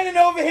I'm standing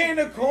over here in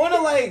the corner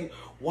like,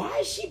 why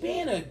is she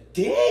being a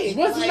dick?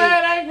 What's like,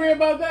 mad angry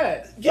about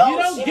that? Yo, you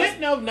don't she get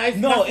was- no nice.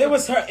 No,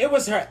 customer.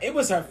 it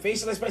was her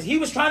facial expression. He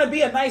was trying to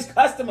be a nice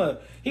customer.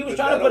 He was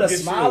trying to put a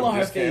smile on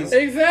her face.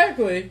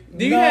 Exactly.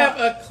 Do you No. have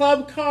a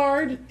club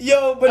card?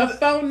 Yo, A but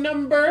phone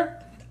number?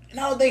 I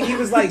don't think he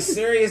was like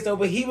serious though.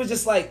 But he was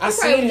just like, I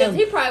seen him.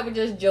 He probably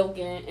was just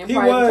joking and He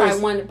probably was.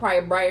 wanted to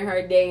probably brighten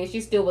her day, and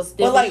she still was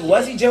still. But like,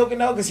 was he joking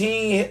though? Because he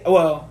ain't.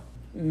 Well,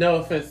 No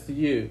offense to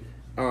you.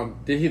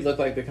 Did he look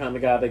like the kind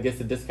of guy that gets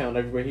a discount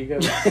everywhere he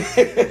goes?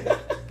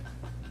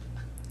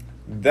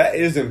 That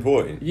is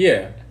important.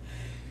 Yeah.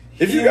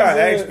 If you He got was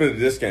a- asked for the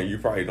discount, you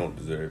probably don't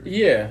deserve it.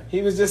 Yeah.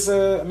 he was just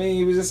a. I mean,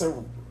 he was just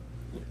a.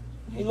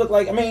 He looked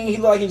like. I mean, he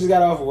looked like he just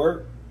got off of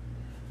work.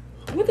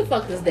 What the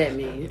fuck does that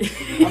mean?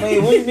 I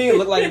mean, what do you mean? It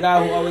looked like a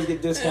guy who always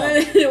get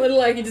discounts. It looked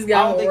like he just I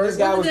got don't off think work. this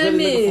guy What was does that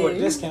really looking for a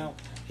mean?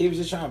 discount. He was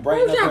just trying to He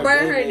brighten was up trying to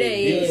her brighten her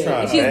He was day. trying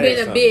Yeah. to She's add being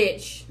a something.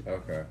 bitch.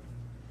 Okay.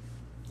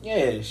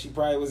 Yeah, she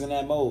probably was in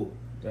that mode.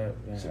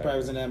 She probably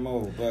was in that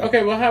mode. But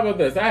Okay, well, how about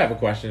this? I have a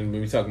question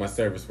when we talk about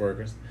service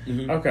workers.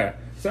 Mhm. Okay,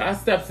 so I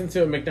steps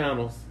into a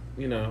McDonald's,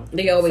 you know.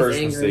 They always First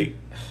angry.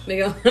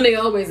 mistake. They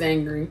always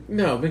angry.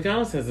 No,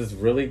 McDonald's has this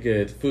really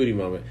good foodie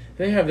moment.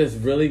 They have this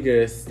really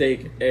good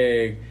steak,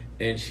 egg,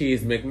 and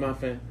cheese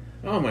McMuffin.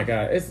 Oh my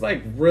god, it's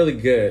like really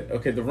good.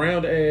 Okay, the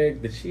round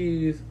egg, the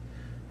cheese,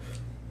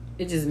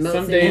 It just melts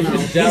some in days your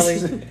it's mouth.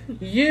 jelly.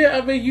 Yeah,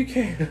 I mean you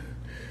can't.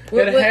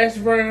 What- And a what- hash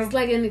brown. It's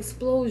like an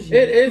explosion.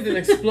 It is an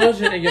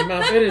explosion in your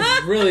mouth. It is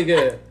really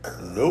good.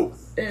 Nope.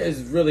 It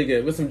is really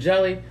good with some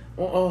jelly.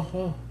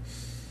 Oh.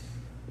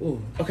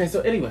 Ooh. Okay, so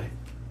anyway,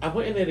 I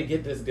went in there to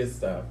get this good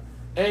stuff,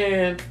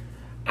 and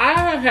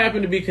I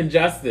happened to be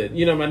congested.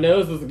 You know, my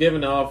nose was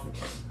giving off.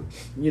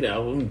 You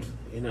know,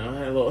 I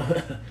had a little.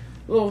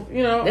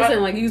 That sounded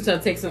like you was trying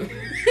to take some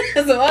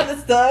other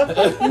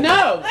stuff.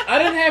 No, I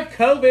didn't have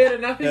COVID or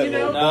nothing. You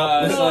know,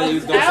 Nah, it's like you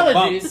was doing some allergies.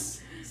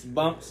 bumps. Some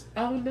bumps.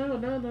 Oh no,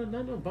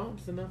 no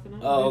bumps or nothing.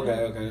 Oh, You know.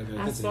 okay. I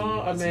Continue,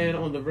 saw a continue. man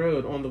on the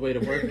road on the way to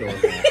work doing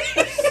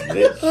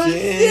that. Oh,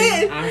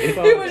 shit. I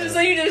saw You were that. just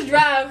so you just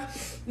drive.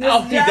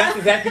 Oh, that's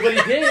exactly what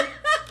he did.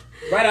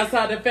 Right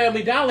outside the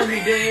Family Dollar,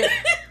 he did.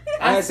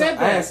 I said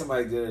I had that.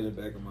 somebody do it in the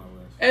back of my left.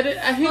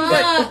 And he was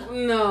like, Fuck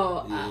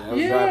no. Yeah, I was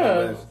Yeah.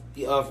 driving left.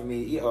 He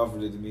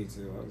offered it to me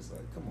too. I was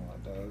like, come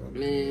on, dog.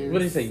 Man. what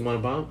did he say? You want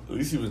a bump? At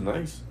least he was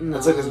nice. No.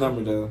 I took his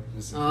number though.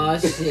 Just- Oh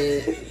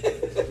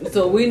shit.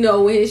 So we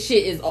know when his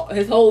shit is,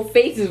 his whole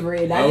face is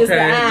red, not just the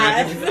Okay, not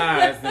eyes. just his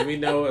eyes. Then we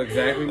know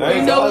exactly what. We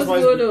His know eyes what's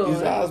might- going on.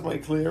 His eyes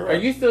might clear Are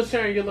up. you still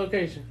sharing your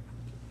location?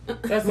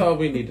 That's all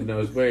we need to know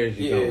is where is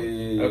you Yeah, going.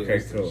 yeah. Okay,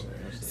 I'm cool. sure.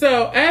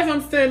 So as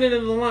I'm standing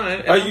in the line,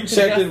 and Are I'm you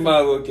congested- checking my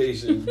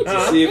location to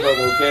Uh-huh. see if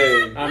I'm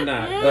okay? I'm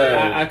not.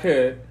 Alright. I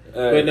could,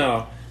 Alright. but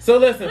no. So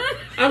listen,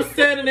 I'm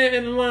standing there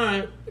in the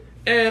line,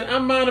 and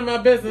I'm minding my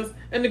business,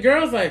 and the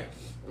girl's like,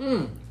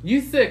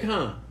 "You sick,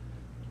 huh?"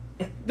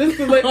 This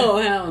is like, Oh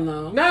hell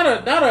no. not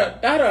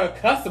a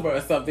customer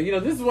or something. You know,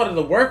 this is one of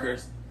the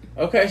workers.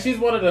 Okay, she's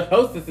one of the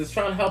hostesses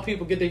trying to help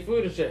people get their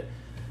food and shit.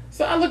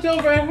 So I looked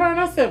over at her and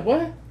I said,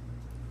 "What?"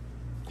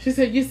 She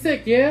said, "You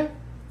sick, yeah?"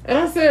 And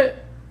I said,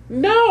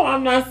 "No,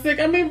 I'm not sick.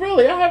 I mean,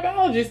 really, I have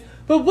allergies.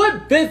 But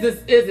what business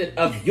is it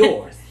of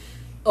yours?"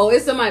 Oh,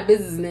 it's somebody's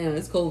business now.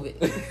 It's COVID.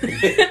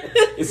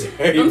 It's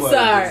very I'm well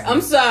sorry. business.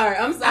 I'm sorry.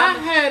 I'm I sorry.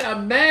 had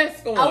a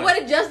mask on. I would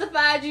have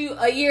justified you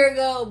a year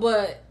ago,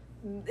 but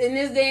in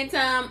this day and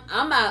time,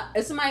 I'm out.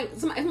 If somebody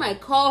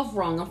cough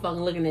wrong, I'm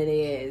fucking looking at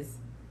their ass.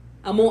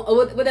 I'm on.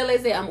 What that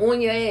lady say? I'm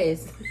on your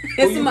ass.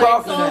 Who you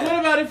coughing So at? what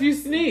about if you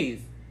sneeze?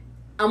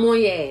 I'm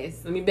on your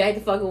ass. Let me back the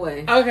fuck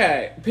away.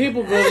 Okay,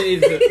 people really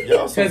need to,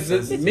 Y'all so because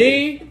sensitive.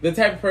 me, the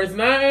type of person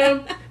I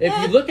am, if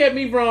you look at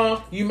me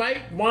wrong, you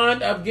might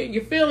wind up getting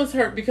your feelings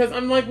hurt because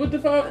I'm like, what the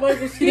fuck? Like,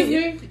 excuse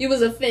me? You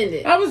was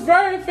offended. I was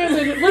very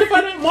offended. What if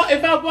I didn't want?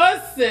 If I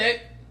was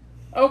sick,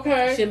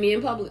 okay. Should be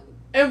in public.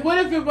 And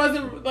what if it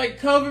wasn't like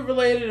COVID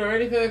related or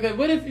anything like that?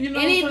 What if you know?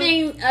 what I'm saying?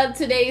 Anything of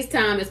today's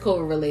time is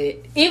COVID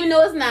related. Even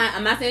though it's not,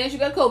 I'm not saying that you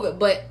got COVID,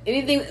 but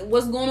anything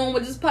what's going on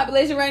with this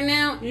population right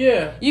now,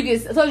 Yeah. you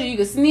could. I told you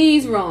could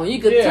sneeze wrong. You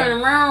could Yeah.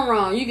 turn around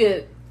wrong. You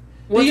could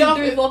 1, y'all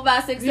 2, 3, 4,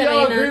 5, 6, Do 7,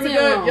 y'all 8, 9, agree with 10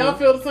 that? wrong. Y'all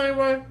feel the same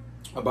way?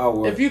 About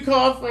what? If you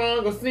cough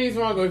wrong or sneeze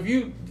wrong, or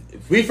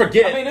if we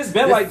forget. I mean, it's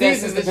been the like that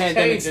seasons since the is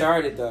pandemic changing.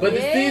 started, though. But the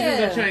Yeah. seasons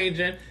are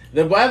changing.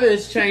 The weather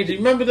is changing.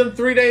 Remember them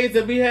 3 days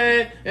that we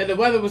had and the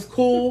weather was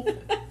cool?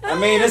 I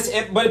mean,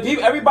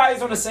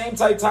 everybody's on the same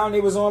type time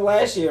they was on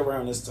last year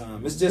around this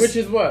time. It's just Which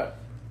is what?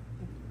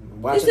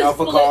 watching out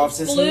for coughs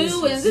and flu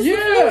sneezes. and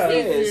Yeah.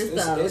 season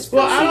and stuff. It's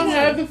Well, I don't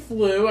have the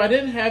flu. I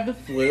didn't have the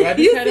flu. I just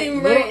You had a seem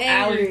little very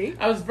angry.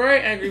 I was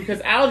very angry because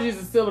allergies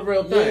is still a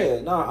real thing.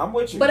 Yeah, no, I'm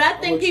with you. But I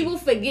I'm think with you. people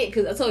forget,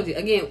 because I told you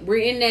again,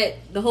 we're in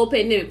the whole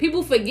pandemic.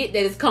 People forget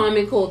that it's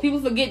common cold. People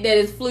forget that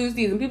it's flu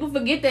season. People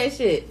forget that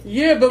shit.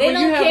 Yeah, but They when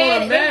you don't have care.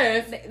 on a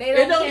mask, They it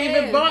don't don't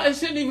care. even it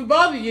shouldn't even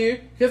bother you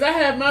because I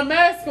have my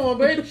mask on,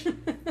 bitch.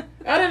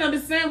 I didn't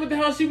understand what the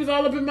hell she was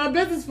all up in my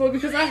business for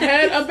because I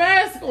had a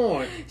mask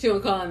on. She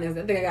was calling this.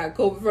 I think I got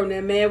COVID from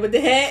that man with the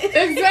hat.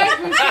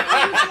 Exactly.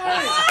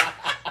 I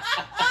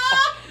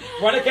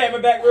Run the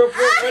camera back real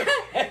quick.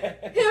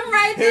 Him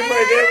right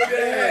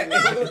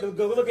there.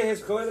 Go look at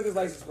his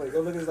license plate. Go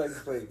look at his license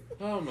plate.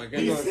 oh my He's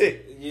goodness.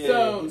 sick. Yeah,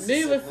 So, he's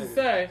needless sick, to man.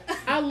 say,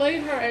 I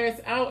laid her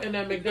ass out in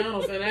that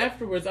McDonald's, and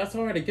afterwards, I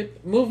told her to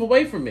move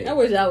away from me. I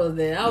wish I was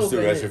there. I You was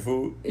still got your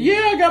food?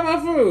 Yeah, I got my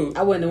food.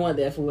 I wouldn't want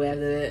that food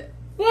after that.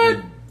 What?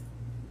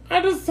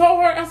 I just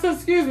told her, I said,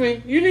 excuse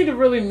me, you need to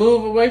really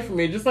move away from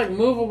me. Just like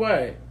move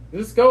away.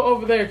 Just go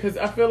over there because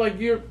I feel like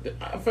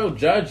I feel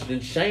judged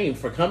and shamed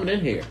for coming in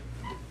here.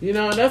 You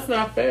know, and that's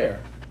not fair.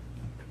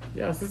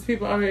 Yes, there's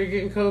people out here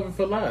getting COVID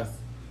for less.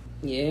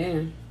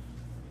 Yeah.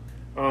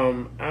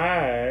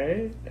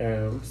 I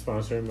am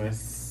sponsoring my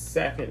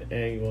second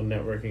annual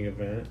networking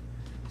event.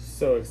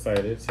 So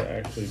excited to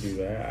actually do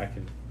that. I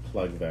can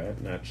plug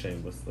that, not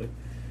shamelessly.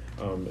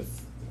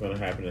 It's going to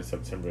happen in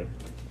September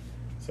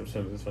the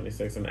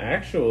 26th. And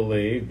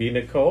actually, B.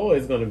 Nicole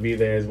is going to be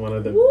there as one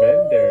of the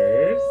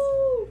vendors.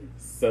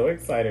 So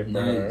excited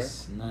for her.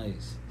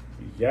 Nice.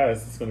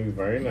 Yes, it's going to be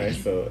very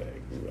nice. So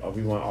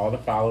we want all the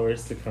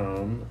followers to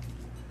come.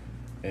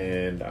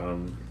 And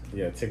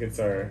yeah, tickets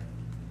are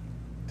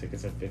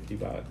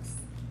 $50,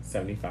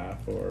 $75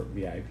 for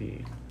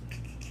VIP.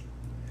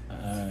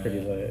 Pretty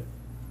lit.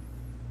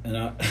 And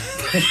I,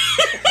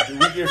 Do we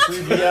get free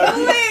VIP?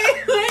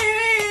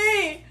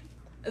 Wait.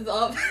 It's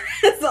off.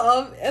 It's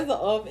off. It's an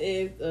off.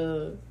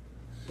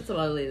 It's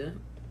about later.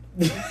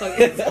 Right.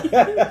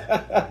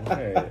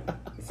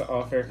 It's an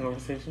off-air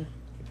conversation.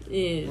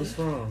 Yeah. What's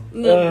wrong?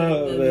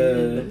 No.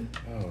 man.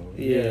 Oh,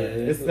 Yeah.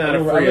 It's not a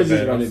I'm free just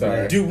event. I'm running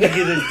sorry. back. Do we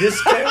get a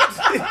discount?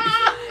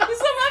 You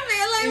saw my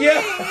man like me.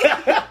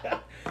 Yeah.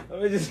 Let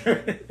me just.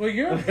 Well,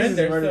 you're a Just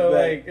vendor, run it so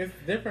back. like it's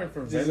different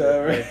from Just, vendor.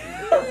 alright.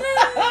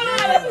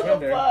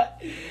 Vendor.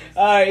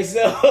 Alright,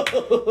 so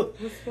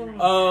What's going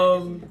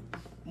on?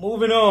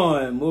 moving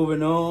on.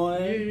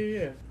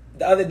 Yeah.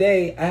 The other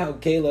day I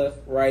helped Kayla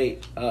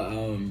write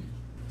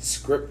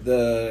script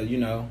the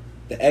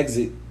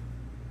exit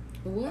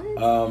What?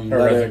 Her letter.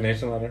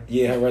 resignation letter.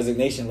 Yeah, her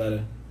resignation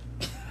letter.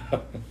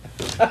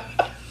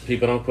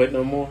 People don't quit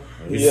no more.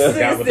 We Yeah. just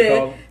got what they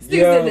call them.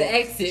 Sticks in the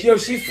exit. Yo,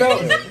 she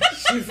felt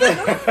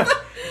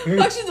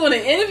Fuck, she's doing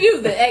an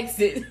interview. The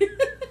exit.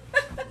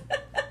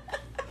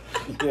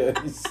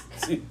 yeah, he's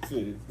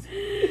stupid.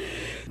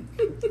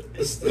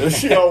 That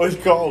shit always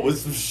call with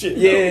some shit.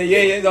 Yeah,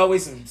 it's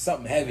always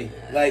something heavy.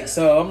 Like,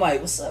 so I'm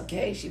like, what's up,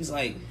 Kay? She was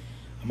like,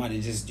 I'm about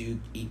to just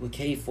eat with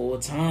Kay full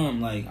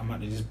time. Like, I'm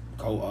about to just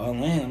go all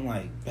in. I'm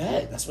like,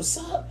 bet, that's what's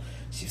up.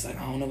 She was like,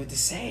 I don't know what to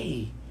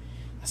say.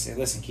 I said,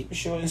 listen, keep it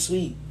short and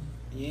sweet.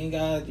 You ain't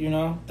got,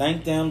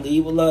 thank them,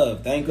 leave with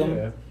love. Thank them.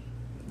 Yeah,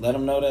 Let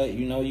them know that,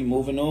 you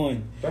moving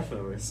on.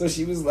 definitely. So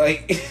she was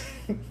like,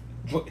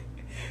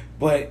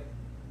 but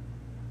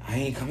I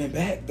ain't coming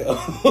back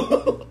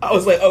though. I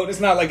was like, oh, that's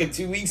not like a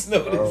 2 weeks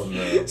notice. Oh,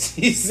 no.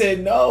 She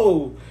said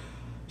no.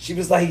 She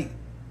was like,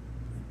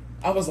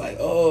 I was like,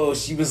 oh,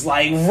 she was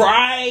like,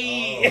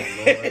 right.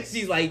 Oh, Lord.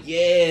 She's like,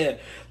 yeah,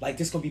 like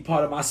this gonna be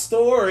part of my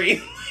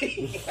story.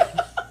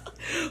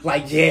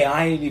 Like, yeah,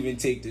 I ain't even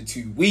take the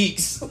 2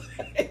 weeks.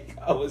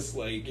 I was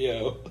like,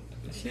 yo,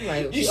 She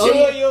like, you oh,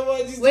 sure you- you don't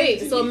want to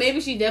wait, so maybe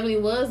she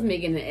definitely was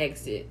making the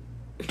exit.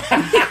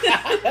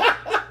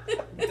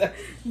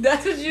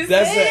 That's what you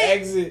That's said. the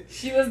exit.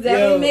 She was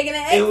definitely making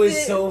an exit. It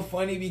was so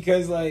funny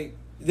because like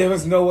there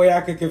was no way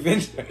I could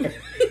convince her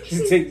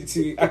to take the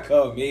 2. I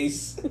called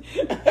Mace.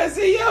 I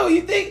said, "Yo,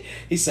 you think?"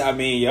 He said, "I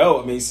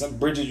mean, some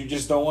bridges you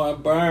just don't want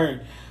to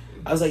burn."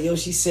 I was like, "Yo,"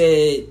 she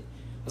said.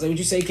 I was like, "What'd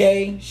you say,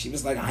 Kay?" She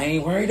was like, "I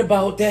ain't worried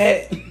about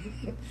that."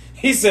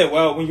 He said,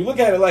 "Well, when you look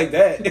at it like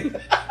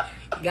that,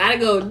 Gotta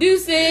go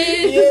deuces.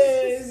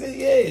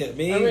 yeah, I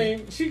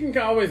mean, she can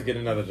always get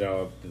another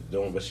job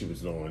doing what she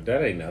was doing.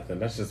 That ain't nothing.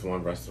 That's just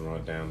one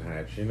restaurant down the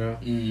hatch,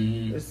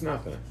 Mm-hmm. It's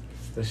nothing.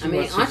 So she I mean,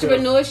 wants- she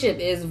entrepreneurship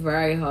is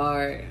very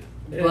hard.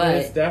 feels- But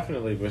it's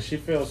definitely, but she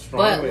feels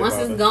strongly but once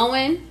about it's it.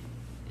 going,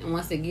 and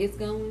once it gets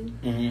going,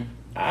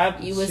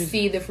 you will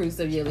see the fruits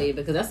of your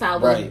labor. Because that's how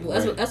it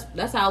was. Right.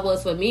 That's how it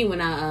was for me when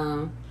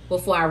I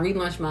before I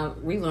relaunched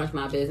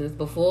my business.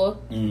 Before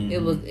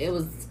it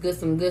was good,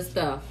 some good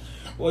stuff.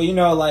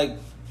 Well, like,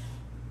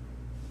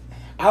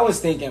 I was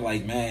thinking,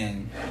 like,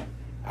 man,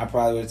 I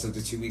probably would have took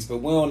the 2 weeks, but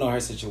we don't know her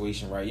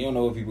situation, right? You don't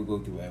know what people go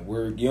through at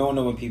work. You don't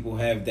know when people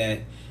have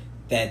that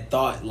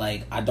thought,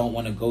 like, I don't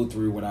want to go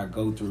through what I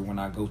go through when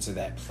I go to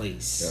that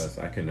place. Yes,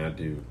 I cannot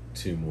do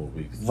 2 more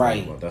weeks.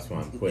 Right. That's why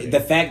I'm quitting. The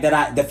fact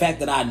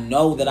that I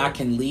know that I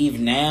can leave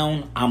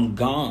now, I'm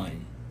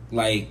gone.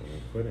 Like,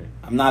 quitting.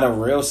 I'm not a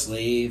real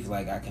slave.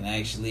 Like I can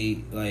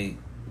actually like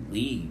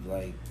leave.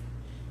 Like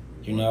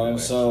you know.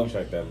 So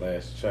check that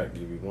last check.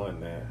 You be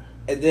wanting that.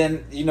 and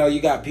then you know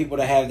you got people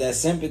that have that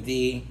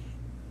sympathy.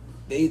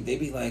 They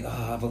be like,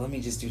 oh, but let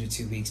me just do the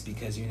 2 weeks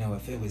because you know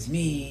if it was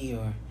me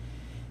or.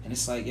 And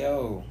it's like,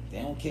 yo,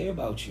 they don't care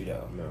about you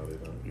though. No, they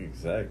don't.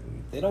 Exactly.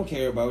 They don't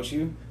care about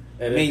you.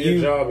 And I mean, if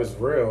your job is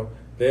real,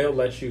 they'll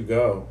let you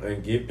go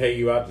and pay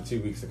you out the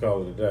 2 weeks to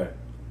call it a day.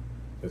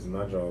 Because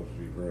my job would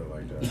be real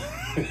like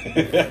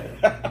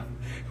that.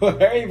 Well,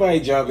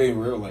 everybody's job ain't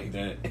real like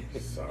that.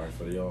 Sorry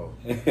for y'all.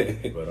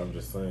 But I'm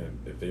just saying,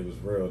 if they was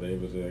real, they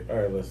was like, all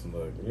right, listen,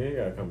 look, you ain't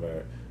got to come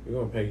back. We're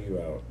going to pay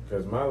you out.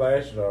 Because my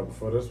last job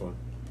before this one,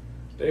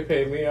 they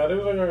paid me out. They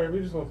was like, all right, we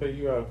just going to pay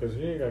you out because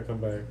you ain't got to come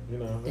back. You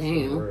know, that's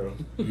not real.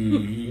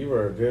 Mm-hmm. You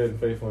were a good,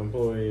 faithful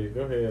employee.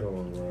 Go ahead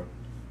on, bro.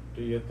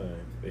 Do your thing.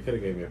 They could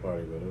have gave me a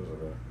party, but it was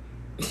okay.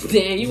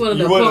 Damn, you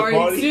wanted a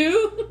party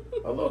too?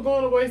 A little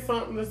going away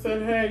something that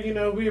said, hey, you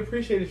know, we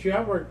appreciated you.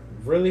 I worked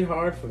really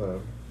hard for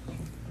them.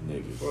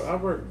 Niggas. Well, I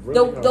worked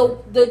really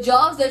hard. The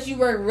jobs that you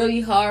work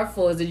really hard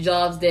for is the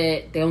jobs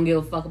that they don't give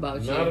a fuck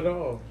about you. Not at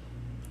all.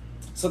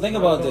 So think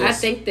about this. I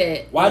think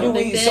that. Why do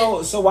we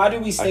why do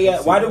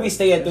we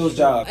stay at those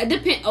jobs? It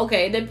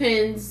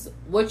depends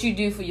what you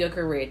do for your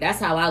career. That's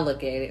how I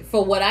look at it.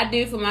 For what I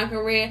do for my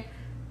career,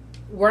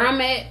 where I'm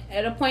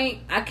at a point,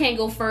 I can't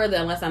go further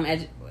unless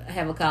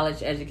have a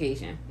college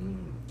education.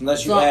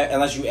 Unless you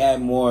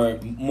add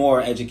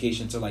more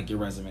education to like your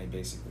resume,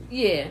 basically.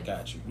 Yeah.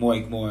 Got you.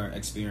 More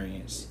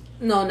experience.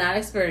 No, not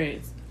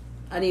experience.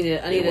 They need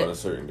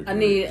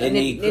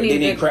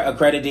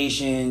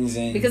accreditations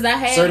and because I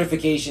have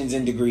certifications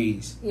and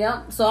degrees.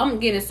 Yep. So I'm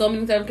getting so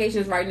many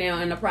certifications right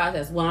now in the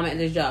process while I'm at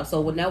this job.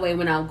 So that way,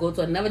 when I go to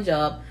another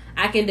job,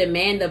 I can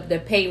demand the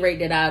pay rate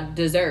that I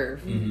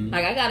deserve. Mm-hmm.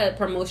 Like I got a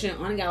promotion,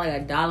 I only got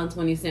like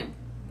 $1.20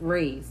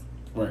 raise.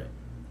 Right.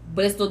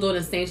 But it's still doing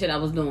the same shit I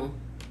was doing.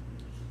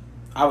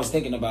 I was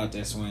thinking about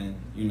this when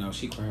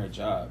she quit her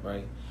job,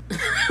 right?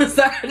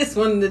 Sorry, I just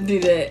wanted to do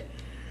that.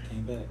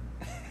 Came back.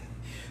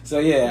 So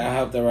yeah, I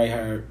helped her write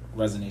her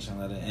resignation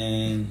letter,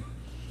 and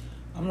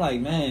I'm like,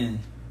 man,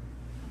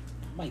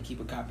 I might keep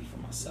a copy for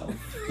myself.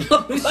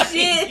 Oh,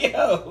 shit.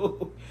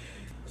 Yo.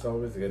 It's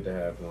always good to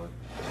have one.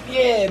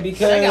 Yeah,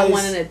 because I got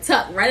one in a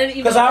tuck, right?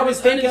 Because I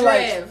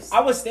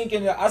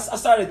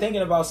started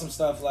thinking about some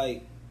stuff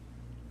like,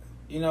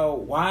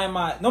 why am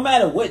I? No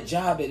matter what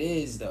job it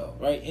is, though,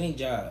 right? Any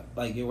job,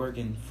 like you're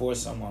working for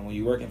someone, when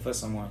you're working for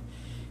someone,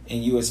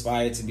 and you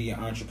aspire to be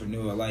an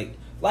entrepreneur,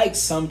 like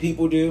some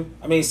people do.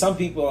 I mean, some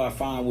people are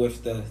fine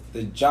with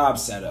the job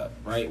setup,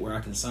 right? Where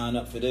I can sign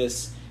up for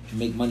this and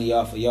make money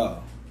off of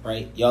y'all,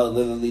 right? Y'all are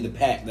literally the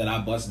pack that I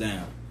bust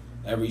down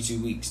every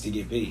 2 weeks to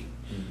get paid.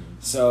 Mm-hmm.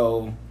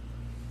 So,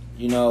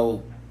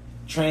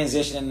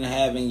 transitioning and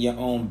having your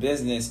own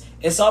business,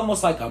 it's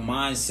almost like a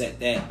mindset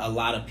that a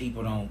lot of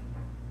people don't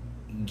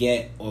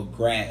get or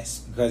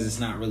grasp because it's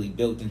not really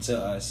built into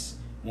us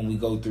when we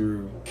go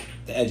through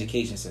the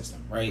education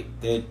system, right?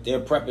 They're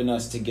prepping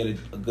us to get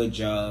a good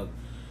job.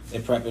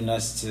 They're prepping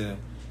us to,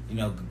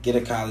 get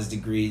a college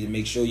degree to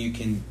make sure you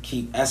can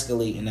keep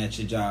escalating at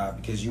your job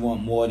because you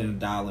want more than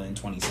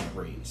 $1.20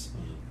 raise.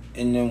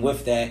 And then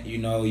with that,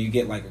 you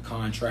get like a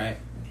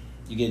contract.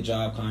 You get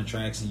job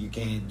contracts and you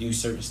can do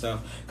certain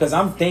stuff. Because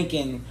I'm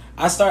thinking,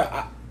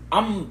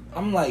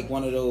 I'm like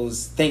one of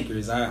those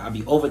thinkers. I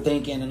be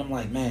overthinking and I'm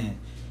like, man,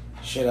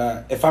 should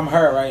I, if I'm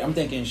her, right, I'm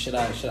thinking, should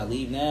I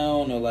leave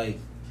now? Or like,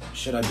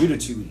 should I do the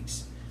 2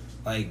 weeks?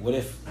 Like, what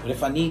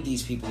if I need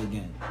these people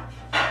again?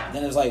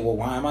 Then it's like, well,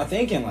 why am I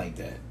thinking like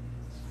that?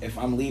 If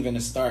I'm leaving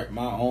to start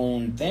my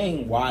own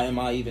thing, why am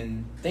I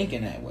even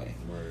thinking that way?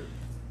 Right.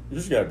 You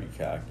just gotta be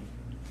cocky.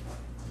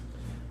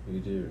 You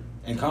do.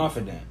 And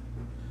confident.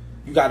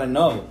 You gotta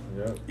know.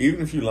 Yep.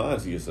 Even if you lie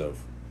to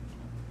yourself.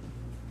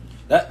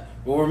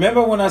 Well,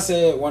 remember when I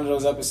said one of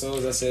those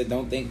episodes, I said,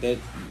 don't think that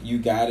you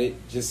got it.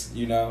 Just,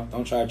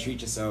 don't try to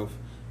treat yourself.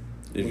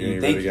 If you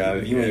ain't really got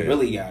it. You ain't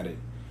really got it.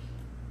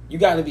 You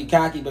got to be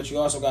cocky, but you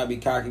also got to be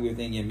cocky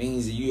within your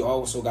means. And you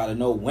also got to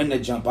know when to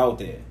jump out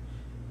there.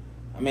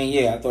 I mean,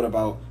 yeah, I thought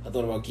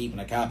about keeping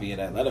a copy of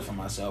that letter for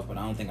myself, but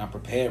I don't think I'm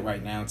prepared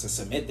right now to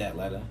submit that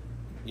letter.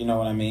 You know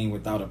what I mean?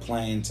 Without a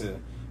plan to,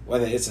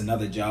 whether it's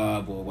another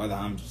job or whether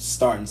I'm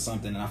starting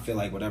something and I feel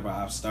like whatever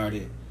I've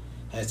started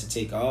has to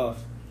take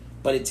off.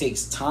 But it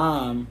takes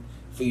time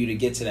for you to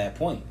get to that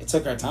point. It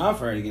took her time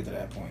for her to get to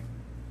that point.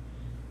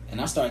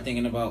 And I started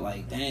thinking about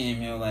like,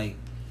 damn, like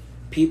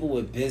people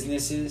with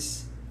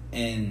businesses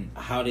and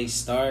how they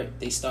start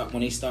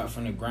when they start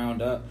from the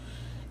ground up.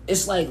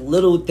 It's like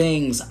little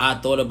things I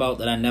thought about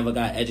that I never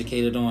got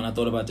educated on. I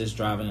thought about this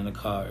driving in the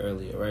car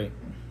earlier, right?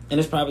 And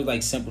it's probably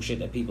like simple shit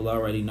that people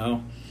already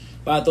know.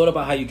 But I thought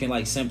about how you can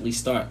like simply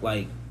start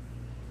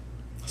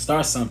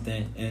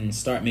something and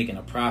start making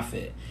a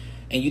profit.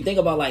 And you think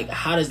about like,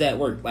 how does that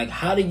work? Like,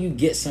 how do you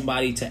get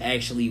somebody to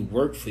actually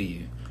work for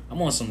you?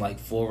 I'm on some like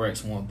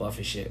Forex Warren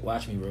Buffett shit.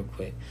 Watch me real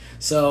quick.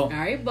 So, all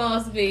right,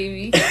 boss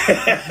baby.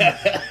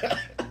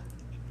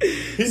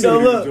 He So knew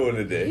he look. was doing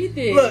it today. He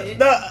did. Look,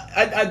 no,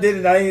 I did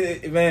it. I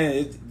ain't, man,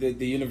 it's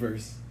the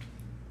universe.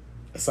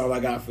 That's all I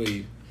got for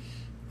you.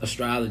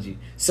 Astrology.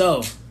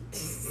 So,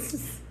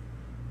 Plus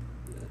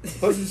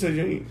you said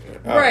you ain't.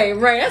 Right.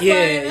 That's Yeah,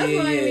 why I yeah.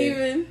 ain't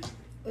even.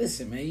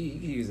 listen, man, you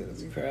can use it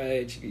as a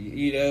crutch.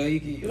 You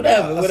can,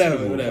 I'll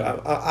whatever.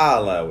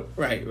 allow it.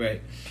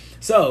 Right.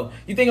 So,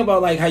 you think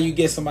about, like, how you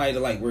get somebody to,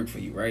 like, work for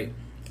you, right?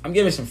 I'm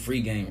giving some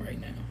free game right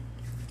now.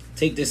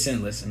 Take this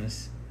in,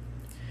 listeners.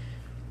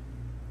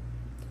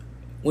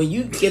 When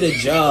you get a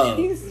job...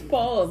 He's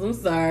paused. I'm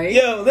sorry.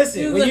 Yo,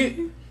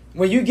 listen.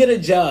 When you get a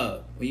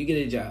job,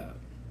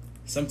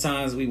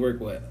 sometimes we work,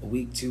 a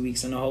week, 2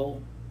 weeks in a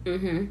hole?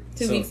 Mm-hmm.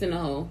 2 weeks in a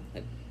hole.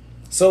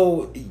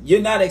 So,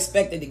 you're not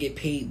expected to get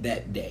paid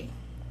that day.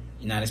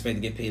 You're not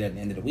expected to get paid at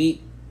the end of the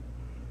week.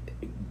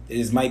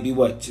 It might be,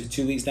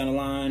 2 weeks down the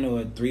line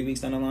or 3 weeks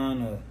down the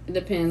line? Or It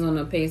depends on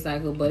the pay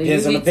cycle, but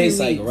depends on the pay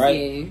cycle, right?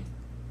 Yeah.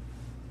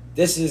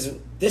 This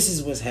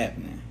is what's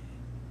happening.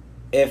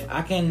 If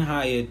I can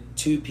hire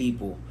 2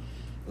 people,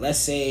 let's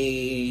say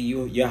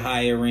you're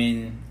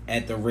hiring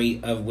at the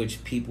rate of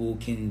which people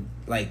can,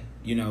 like,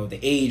 the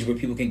age where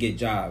people can get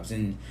jobs,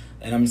 and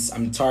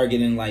I'm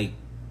targeting like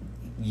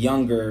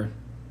younger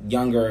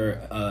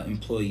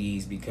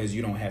employees, because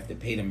you don't have to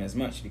pay them as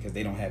much because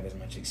they don't have as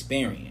much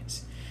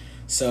experience.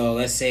 So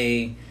let's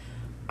say,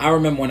 I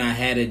remember when I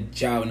had a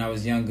job when I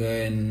was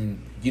younger,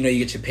 and you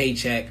get your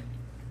paycheck,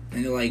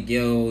 and they're like,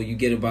 yo, you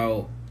get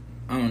about,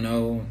 I don't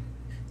know,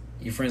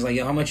 your friend's like,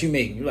 yo, how much you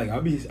make? You're like,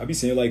 I'll be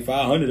saying like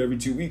 $500 every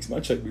 2 weeks.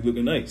 My check be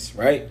looking nice,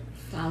 right?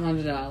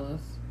 $500.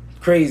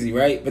 Crazy,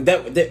 right? But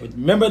that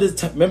remember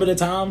the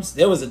times?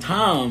 There was a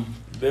time.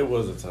 There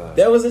was a time.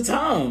 There was a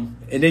time.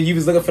 And then you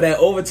was looking for that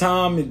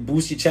overtime and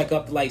boost your check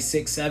up to like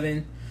 6,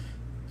 7.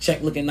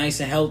 Check looking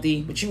nice and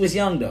healthy. But you was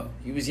young though.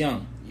 You was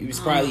young. You was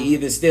probably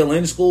either still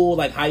in school,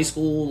 like high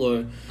school,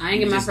 or I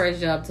didn't get my first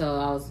job till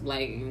I was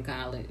like in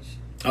college.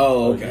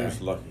 Oh, okay. You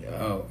was lucky.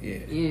 Oh, yeah.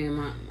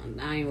 Yeah,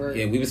 I ain't working.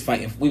 Yeah, we was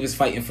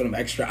fighting for them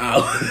extra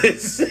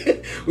hours.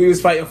 We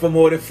was fighting for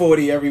more than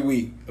 40 every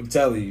week. I'm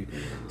telling you.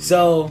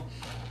 So,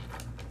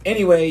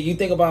 anyway, you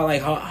think about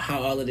like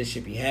how all of this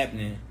should be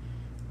happening,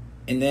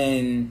 and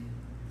then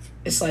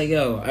it's like,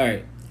 yo, all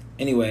right.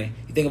 Anyway,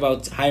 you think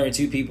about hiring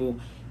 2 people.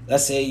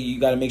 Let's say you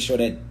got to make sure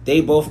that they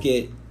both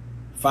get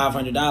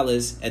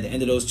 $500 at the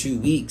end of those 2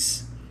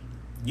 weeks.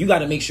 You got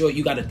to make sure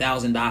you got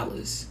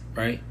 $1,000,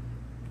 right?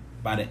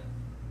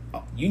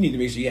 You need to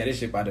make sure you had this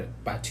shit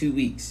by 2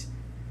 weeks.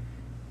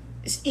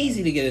 It's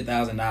easy to get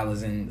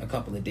 $1,000 in a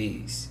couple of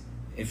days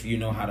if you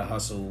know how to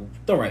hustle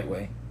the right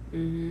way.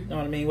 Mm-hmm. You know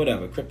what I mean?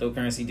 Whatever.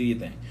 Cryptocurrency, do your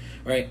thing.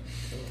 Right?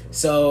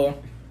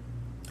 So,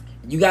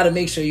 you got to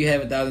make sure you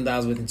have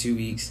 $1,000 within 2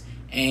 weeks.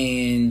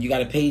 And you got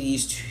to pay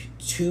these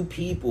two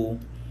people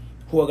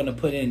who are going to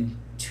put in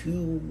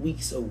 2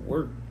 weeks of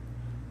work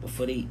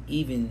before they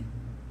even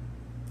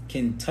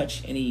can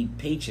touch any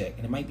paycheck.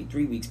 And it might be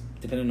 3 weeks,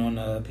 depending on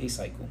the pay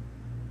cycle.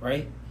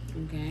 Right?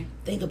 Okay.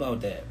 Think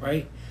about that,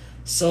 right?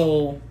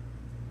 So,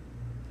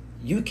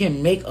 you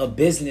can make a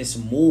business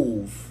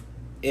move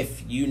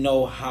if you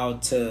know how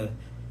to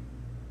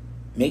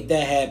make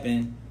that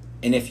happen,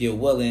 and if you're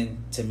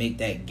willing to make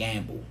that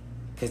gamble.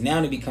 Because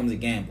now it becomes a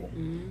gamble.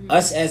 Mm-hmm.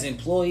 Us as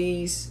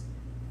employees,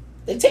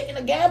 they're taking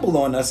a gamble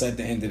on us at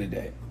the end of the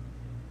day.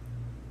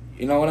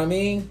 You know what I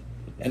mean?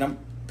 And I'm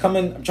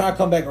trying to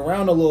come back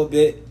around a little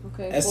bit,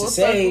 as to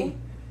say,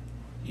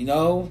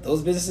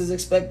 those businesses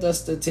expect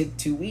us to take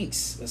 2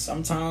 weeks. But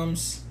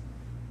sometimes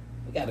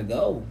we gotta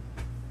go.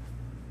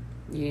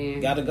 Yeah. We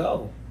gotta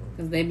go.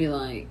 Because they be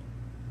like,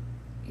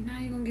 you're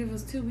not even going to give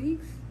us 2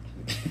 weeks?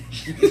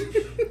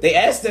 They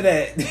asked her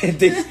that.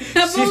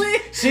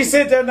 She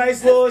sent her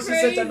nice little. She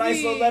sent her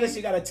nice little letter.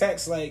 She got a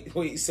text like,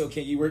 "Wait, so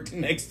can you work the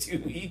next 2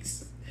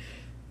 weeks?"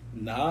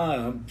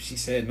 Nah, she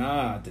said,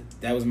 "Nah,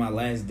 that was my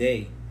last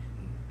day."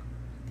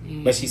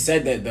 Damn. But she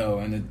said that though,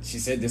 and she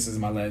said this is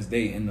my last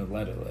day in the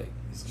letter. Like,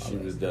 She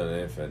was done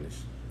and finished.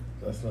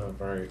 That's not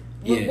right.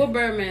 Yeah. What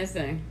Birdman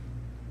say?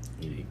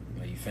 You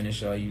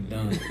finish all you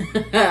done.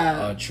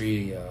 All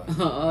 3 of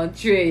y'all. All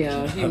 3 of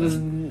y'all. She was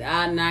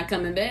not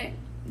coming back.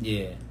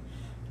 Yeah,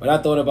 but I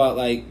thought about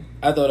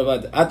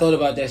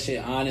that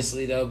shit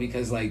honestly though,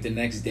 because like the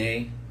next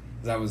day,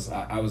 cause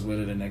I was with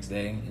her the next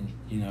day, and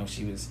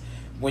she was,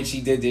 when she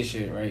did this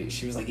shit, right,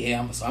 she was like, yeah,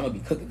 I'm gonna be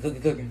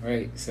cooking,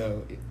 right.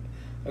 So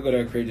I go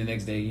to her crib the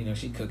next day,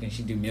 she cooking,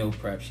 she do meal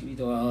prep, she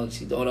doing all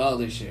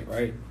this shit,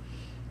 right.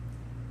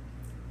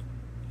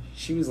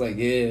 She was like,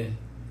 yeah,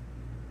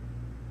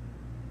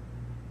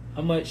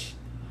 how much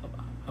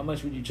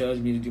would you charge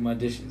me to do my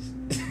dishes?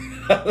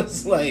 I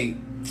was like,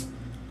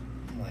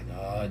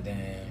 oh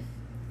damn.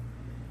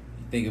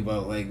 You think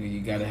about like when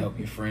you gotta help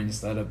your friends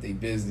start up their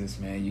business,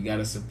 man. You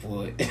gotta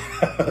support.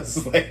 I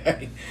was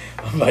like,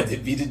 I'm about to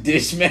be the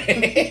dish man.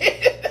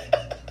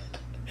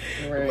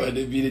 I'm about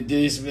to be the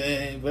dish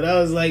man. But I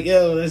was like,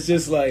 yo, that's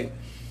just wild.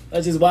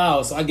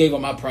 So I gave her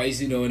my price,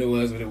 and it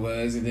was what it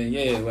was. And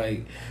then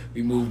like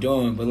we moved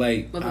on. But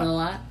like, was it a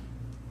lot?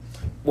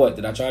 What,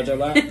 did I charge her a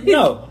lot?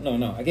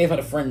 No. I gave her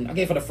the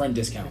friend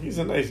discount. He's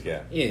a nice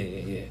guy.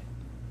 Yeah.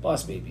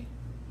 Boss baby.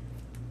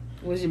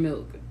 Where's your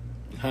milk?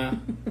 Huh?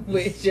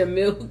 Where's your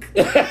milk?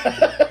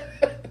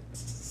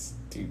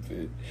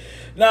 Stupid.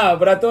 Nah,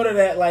 but I thought of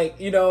that, like,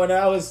 you know, and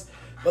I was,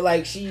 but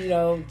like, she, you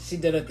know, she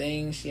did her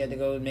thing. She had to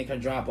go make her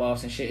drop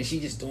offs and shit. And she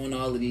just doing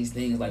all of these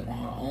things, like, on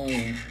her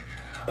own.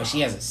 But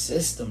she has a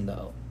system,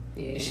 though.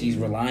 Yeah. She's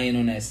relying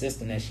on that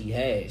system that she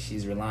has.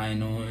 She's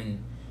relying on,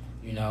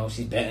 you know,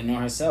 she's betting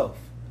on herself.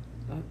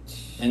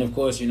 And of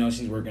course, you know,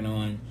 she's working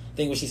on, I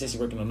think what she said, she's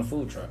working on the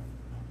food truck.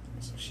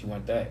 So she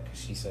went that, because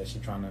she said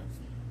she's trying to,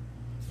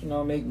 you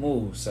know, make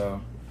moves.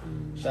 So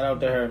shout out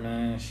to her,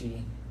 man.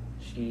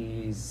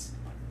 She's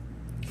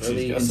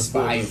really got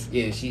inspired.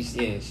 supporters.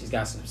 She's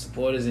got some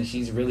supporters, and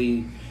she's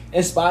really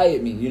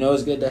inspired me. You know,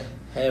 it's good to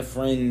have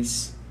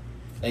friends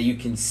that you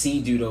can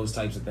see do those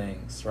types of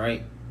things,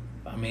 right?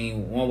 I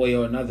mean, one way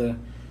or another,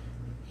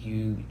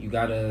 you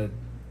gotta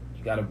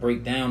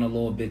break down a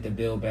little bit to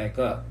build back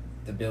up,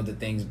 to build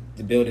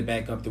it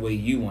back up the way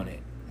you want it.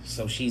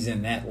 So she's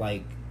in that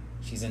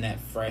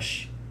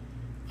fresh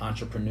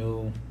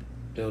entrepreneurial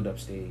build up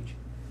stage.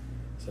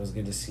 So it's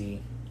good to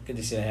see that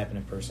happen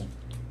in person.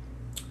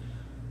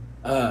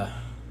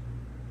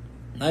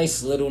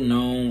 Nice little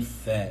known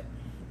fact.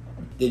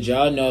 Did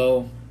y'all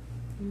know?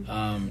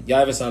 Y'all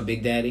ever saw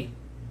Big Daddy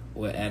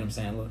with Adam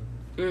Sandler?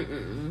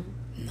 No.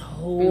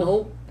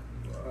 Nope.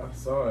 I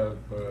saw it,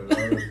 but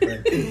I was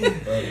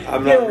thinking.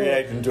 I'm not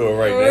reacting to it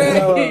right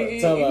now.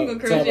 You gonna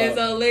curse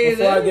yourself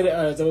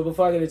later.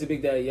 Before I get into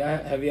Big Daddy,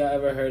 have y'all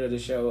ever heard of the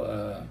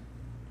show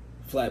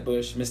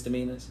Flatbush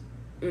Misdemeanors?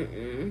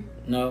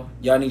 No?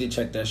 Y'all need to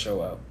check that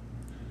show out.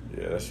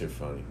 Yeah, that shit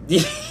funny.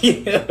 Yeah,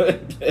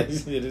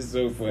 that shit is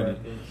so funny.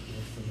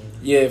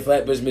 Yeah,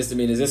 Flatbush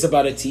Misdemeanors. It's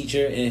about a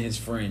teacher and his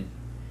friend.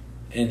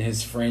 And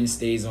his friend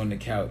stays on the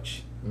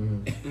couch.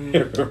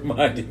 It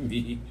reminded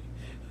me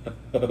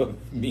of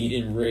me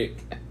and Rick.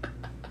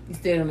 You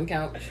stayed on the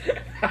couch.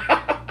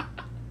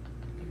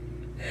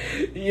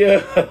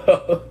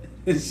 Yo,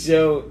 the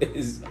show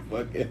is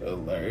fucking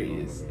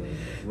hilarious.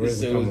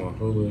 Where's it come on?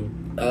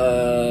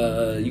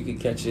 Hulu? You can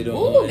catch it on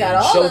Hulu got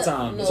all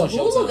Showtime. The, It's on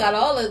Hulu Showtime. got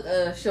all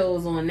the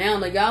shows on now.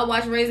 Like, y'all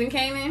watch Raising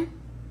Kanan?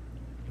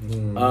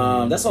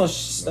 That's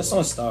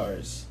on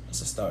Stars.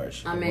 It's a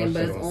Stars. I mean,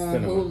 but it's on on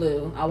cinema.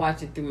 Hulu. I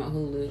watch it through my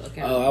Hulu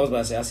account. Oh, I was about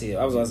to say I see it.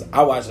 I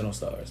watch it on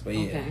Stars, but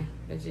yeah. Okay,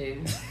 but yeah.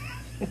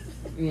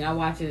 Yeah, I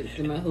watch it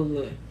through my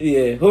Hulu.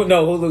 Yeah,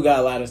 Hulu got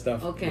a lot of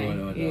stuff Okay,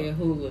 going on. yeah,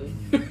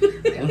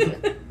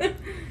 Hulu.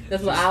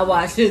 That's what I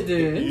watch it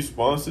You do.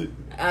 sponsored?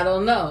 I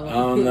don't know. I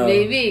don't know.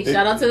 Maybe.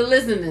 Shout out to the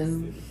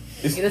listeners.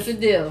 Get us a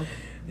deal.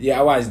 Yeah,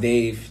 I watch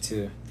Dave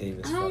too. Dave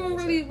is I funny don't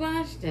as really hell.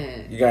 watch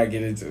that. You gotta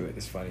get into it.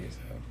 It's funny as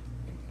hell.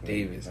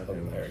 Dave is I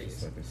didn't watch the hilarious.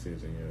 second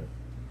season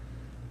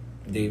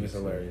yet. Dave is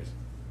hilarious.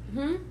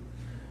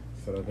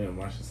 So I didn't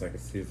watch the second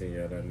season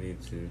yet. I need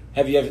to.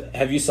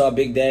 Have you saw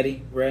Big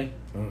Daddy, Ray?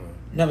 Uh-uh.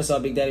 Never saw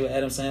Big Daddy with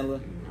Adam Sandler?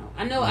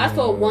 I know. I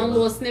saw one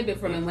little snippet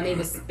from him when they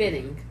was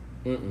spitting.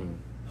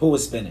 Who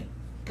was spinning?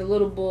 The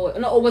little boy.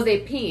 No, or was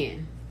they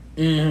peeing?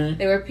 Mm-hmm.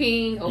 They were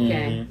peeing.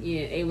 Okay. Mhm. Yeah.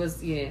 It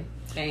was. Yeah.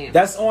 Damn.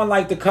 That's on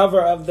like the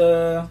cover of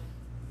the.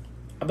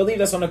 I believe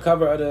that's on the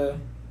cover of the.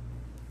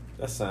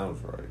 That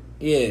sounds right.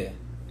 Yeah.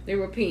 They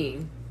were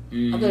peeing. I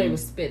Mhm. thought they were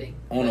spitting.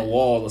 On a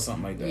wall or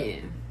something like that. Yeah.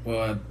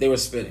 Well, they were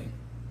spitting.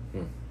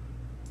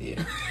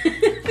 Yeah.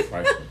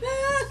 Right.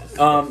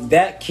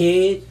 That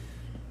kid.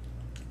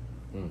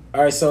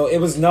 All right, so it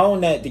was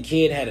known that the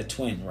kid had a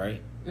twin,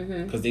 right?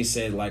 Because they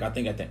said, like, I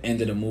think at the end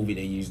of the movie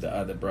they used the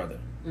other brother.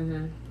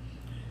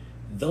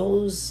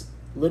 Those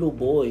little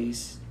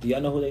boys, do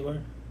y'all know who they were?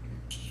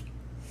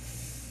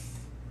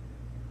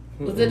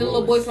 Was it the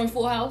little boy from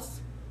Full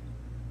House?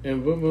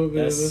 And what movie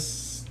is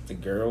this? That's the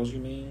girls, you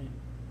mean?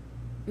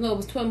 No, it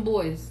was twin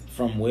boys.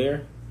 From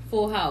where?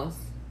 Full House.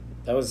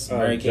 That was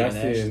Mary Kate and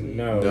Jesse, Ashley.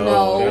 no.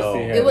 No,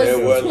 Jesse had it was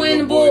There was twin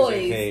little boys that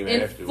boys came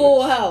in afterwards.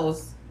 Full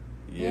House.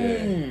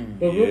 Yeah.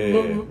 But Yeah.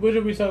 what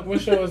did we talk?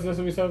 What show is this?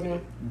 We talking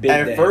about? Big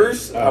At Daddy.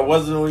 first, I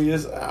wasn't on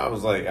this. I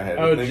was like, I had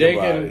to Oh, think Jake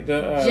about and it.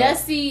 the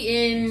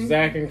Jesse and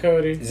Zach and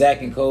Cody.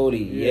 Zach and Cody.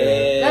 Yeah.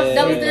 Yeah.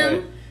 that was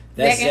them.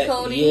 That's Zach and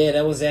Cody? Yeah,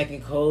 that was Zach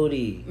and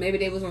Cody. Maybe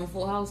they was on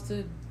Full House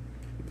too.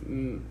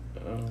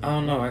 I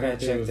don't know. I gotta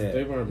They check was- that.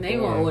 They weren't. They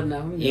born. weren't old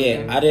enough.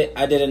 Yeah,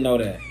 I didn't know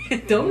that.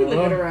 Don't be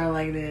looking around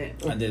like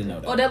that. I didn't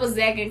know that. Oh, that was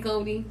Zach and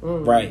Cody.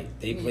 Right.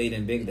 They played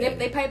in Big They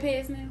Daddy. pipe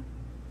heads now.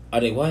 Are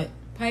they what?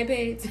 Pipe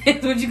heads.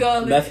 That's what you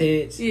call it. Meth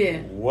heads? Yeah.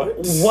 What?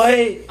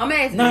 What? I'm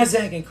asking. Not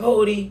Zach and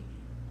Cody.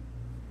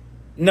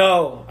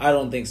 No, I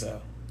don't think so.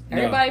 No.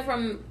 Everybody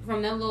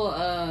from that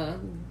little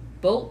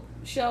boat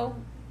show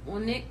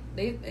on Nick,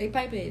 they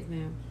pipe heads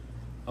now.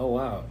 Oh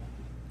wow.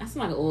 That's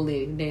like an old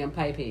lady, damn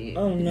pipe head.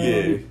 Oh no.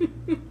 Yeah.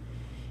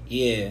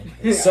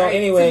 Yeah. So Alright,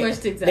 anyway, too much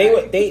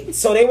TikTok.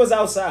 they was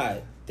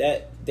outside.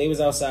 They was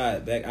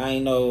outside. Back I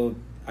ain't know.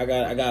 I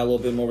got a little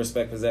bit more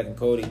respect for Zach and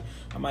Cody.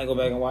 I might go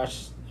back and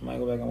watch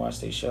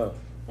their show.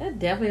 That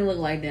definitely look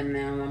like them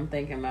now when I'm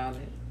thinking about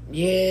it.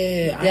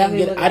 Yeah,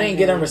 I didn't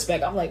get them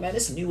respect. I'm like, man,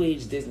 this is new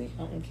age Disney.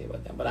 I don't care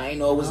about them, but I didn't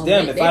know it was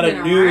them. If I'd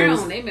have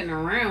knew, they've been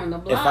around the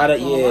block. if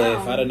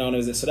I'd have known it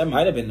was, so that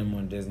might have been them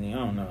on Disney. I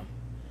don't know.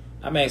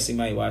 I actually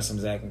might watch some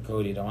Zack and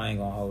Cody though. I ain't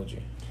gonna hold you.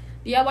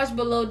 Do y'all watch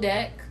Below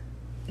Deck?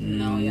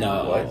 No,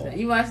 y'all watch that.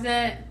 You watch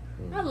that?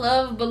 I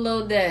love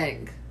Below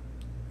Deck.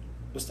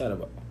 What's that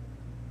about?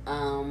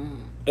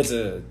 It's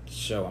a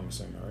show, I'm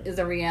assuming, right? It's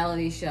a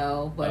reality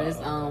show, but it's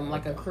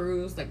like a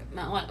cruise, like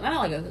not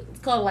like a. It's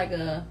called like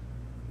a.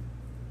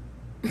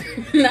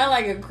 Not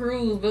like a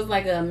cruise, but it's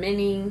like a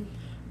mini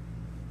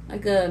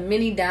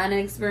dining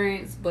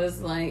experience. But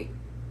it's like.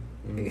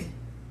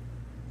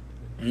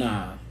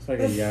 Nah. It's like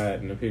a yacht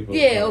and the people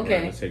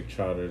take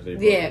charters.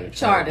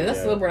 Charter.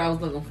 That's the word I was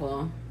looking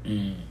for.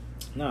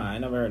 No, I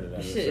ain't never heard of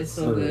that. Shit is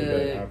so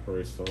good. That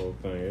operates the whole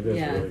thing. It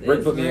is really good.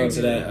 Rick put me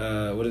onto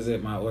that, what is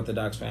it, My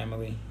Orthodox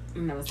Family?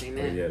 I've never seen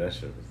that. Yeah, that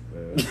shit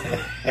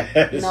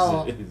was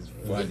no.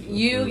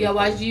 Y'all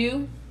watch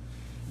You?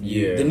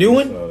 Yeah. The new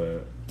one?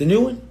 The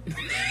new one?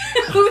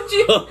 Would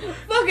you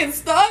fucking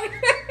stalk?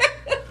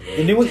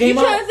 The new one came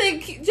out? Trying to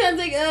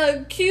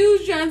take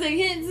cues, trying to take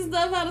hints and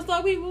stuff, how to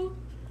stalk people?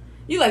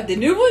 You like the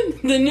new one?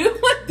 The new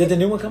one? Did the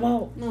new one come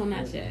out? No,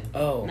 not yet.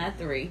 Oh. Not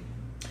 3.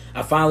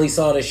 I finally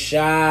saw The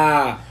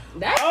Shy.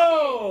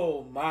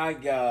 Oh my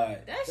god!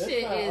 That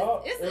shit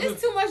is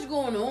it's too much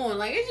going on.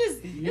 Like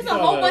it's a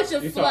whole bunch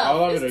of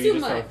fluff. It's too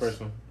much.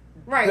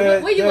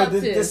 Right? What you up to?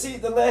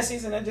 The last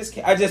season I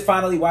just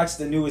finally watched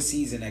the newest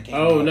season that came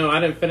out. Oh no,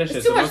 I didn't finish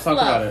it. So don't talk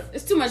about it.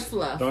 It's too much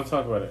fluff. Don't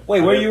talk about it. Wait,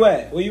 where you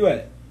at?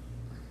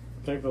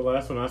 I think the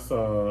last one I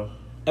saw.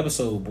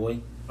 Episode, boy.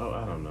 Oh,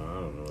 I don't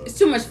know. It's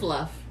too much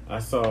fluff. I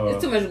saw.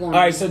 It's too much going on.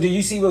 All right, so do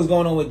you see what's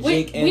going on with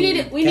Jake and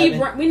we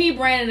need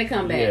Brandon to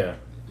come back.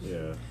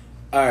 Yeah.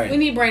 All right. We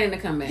need Brandon to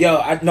come back. Yo,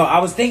 I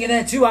was thinking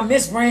that too. I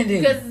miss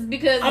Brandon.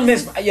 Because I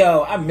miss too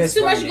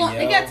Brandon. Much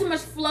they got too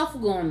much fluff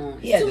going on.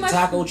 Yeah, the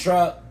taco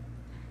truck.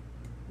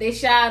 They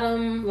shot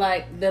him.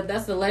 Like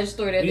that's the alleged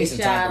story that they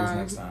shot him.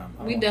 Next time.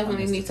 We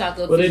definitely need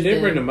tacos. Well, they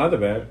did bring the mother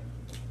back.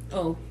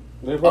 Oh.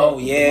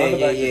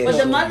 Yeah. But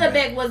the mother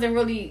back wasn't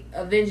really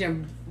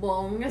avenging.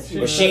 Well,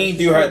 but she ain't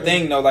do her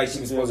thing though, like she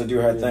was supposed to do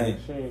her thing.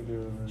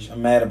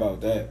 I'm mad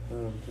about that.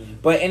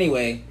 But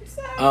anyway,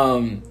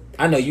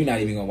 I know you're not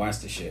even gonna watch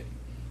this shit.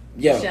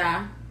 Yo,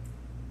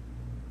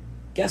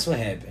 guess what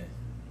happened?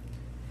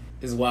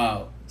 It's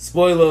wild.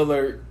 Spoiler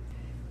alert.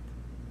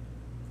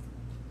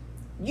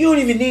 You don't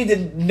even need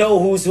to know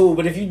who's who,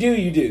 but if you do,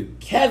 you do.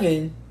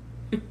 Kevin,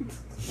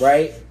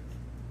 right?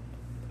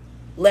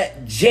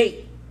 Let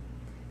Jake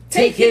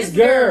take his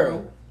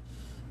girl.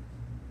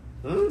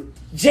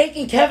 Jake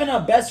and Kevin are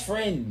best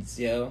friends,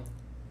 yo.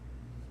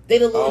 They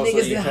the little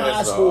niggas in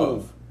high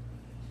school.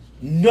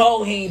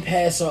 No, he ain't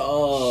pass her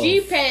off.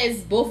 She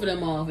passed both of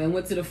them off and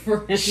went to the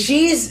front.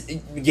 She's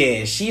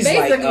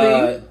basically,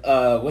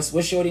 like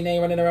what's shorty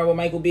name running around with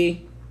Michael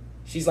B?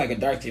 She's like a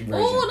dark skin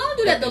version. Oh, don't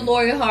do that to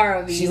Lori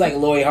Harvey. She's like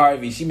Lori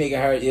Harvey. She making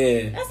her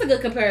That's a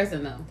good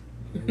comparison though.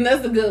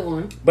 That's a good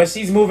one. But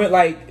she's moving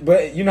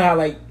but you know how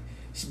like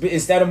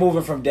instead of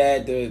moving from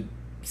dad to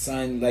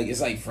son, like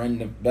it's like friend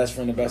to best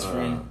friend to best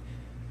friend.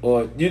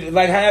 Or you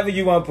like however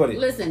you want to put it.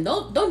 Listen,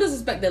 don't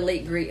disrespect the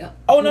late great.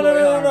 Oh no!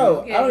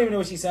 Okay? I don't even know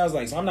what she sounds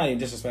like, so I'm not even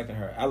disrespecting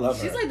her. I love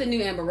her. She's like the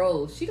new Amber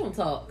Rose. She don't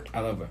talk. I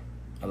love her.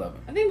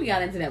 I think we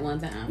got into that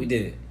one time. We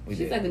did.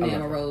 She's like the new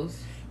Amber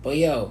Rose. But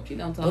yo, she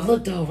don't talk. But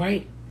look though,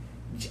 right?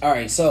 All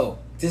right, so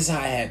this is how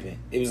it happened.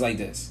 It was like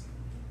this.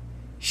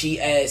 She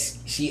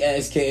asked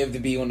Kev to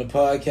be on the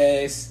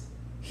podcast.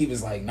 He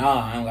was like,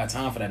 "Nah, I don't got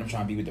time for that. I'm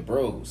trying to be with the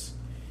bros."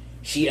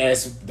 She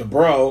asked the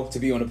bro to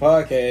be on the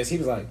podcast. He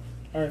was like,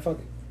 "All right, fuck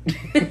it."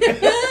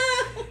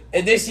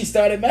 And then she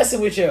started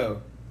messing with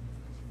yo.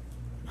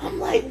 I'm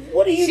like,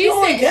 what are you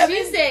doing,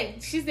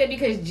 Kevin? She said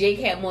because Jake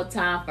had more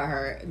time for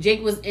her.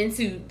 Jake was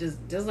into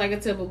just like a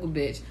typical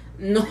bitch.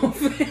 No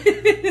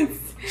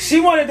offense. She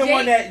wanted the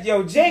one that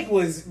Jake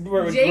was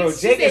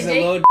Jake is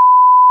a little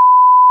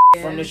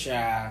from the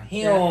Shy.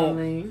 He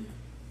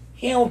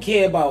don't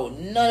care about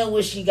none of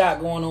what she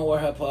got going on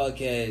with her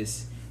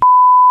podcast.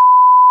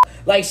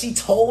 Like she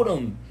told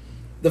him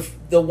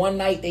the one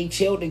night they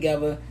chilled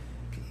together.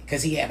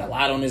 Because he had a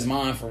lot on his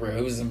mind, for real.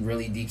 It was some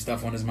really deep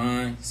stuff on his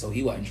mind. So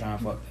he wasn't trying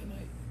to fuck that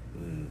night.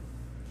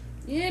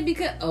 Yeah,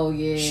 because... Oh,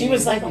 yeah. She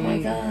was like, oh, my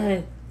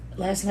God.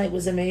 Last night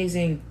was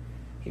amazing.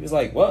 He was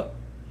like, what?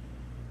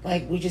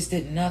 Like, we just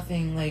did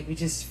nothing. Like, we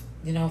just,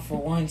 for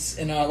once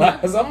in our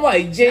lives. I'm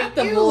like, Jake,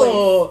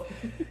 you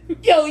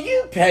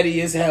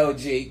petty as hell,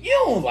 Jake.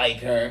 You don't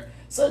like her.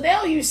 So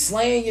now you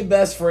slaying your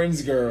best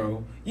friend's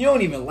girl. You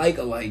don't even like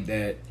her like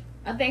that.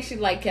 I think she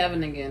liked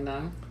Kevin again,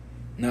 though.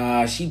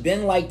 Nah, she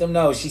been like them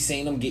though. She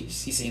seen him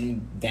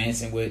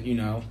dancing with,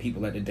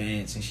 people at the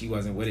dance and she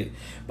wasn't with it.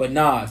 But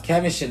nah,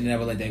 Kevin should have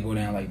never let that go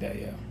down like that,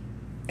 yo.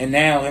 And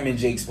now him and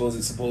Jake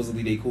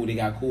supposedly they cool. They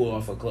got cool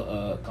off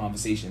a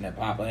conversation that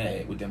Papa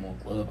had with them on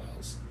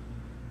Clubhouse.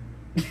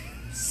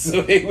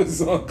 So they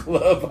was on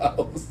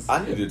Clubhouse.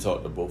 I need to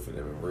talk to both of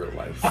them in real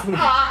life.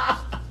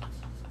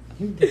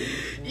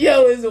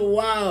 Yo, it's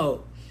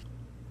wild.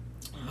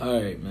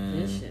 All right, man.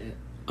 This shit.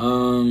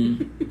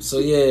 So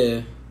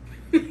yeah.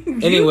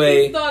 Anyway.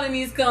 You keep starting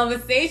these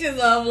conversations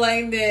off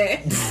like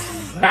that.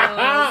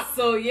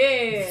 So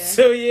yeah.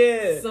 So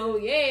yeah. So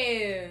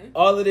yeah.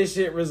 All of this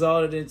shit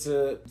resulted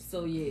into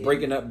So yeah.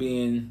 breaking up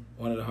being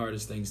one of the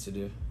hardest things to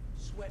do.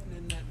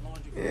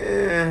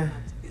 Yeah.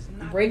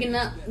 Breaking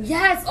up.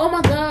 Yes. Oh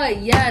my God.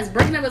 Yes.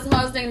 Breaking up is the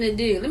hardest thing to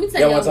do. Let me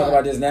tell Y'all y'all want to talk what.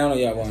 about this now or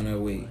y'all want to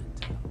wait?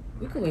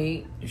 We can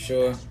wait. You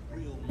sure?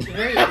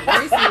 Very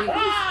sweet.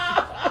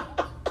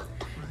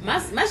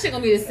 My shit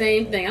gonna be the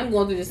same thing. I'm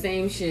going through the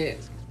same shit.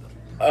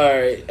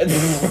 Alright.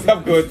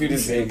 I'm going through the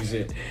same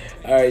shit.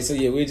 Alright, so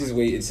yeah, we'll just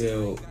wait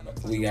until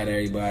we got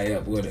everybody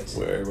up with us.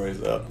 Where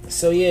everybody's up.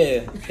 So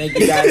yeah, thank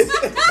you guys.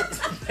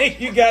 Thank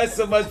you guys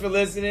so much for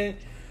listening.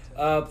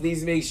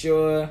 Please make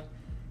sure,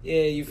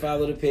 you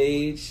follow the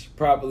page,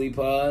 Properly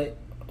Pod,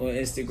 on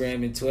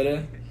Instagram and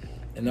Twitter.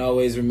 And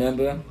always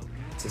remember,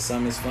 to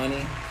some it's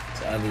funny,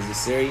 to others it's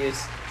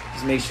serious.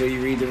 Just make sure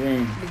you read the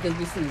room. Because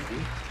we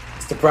sleepy.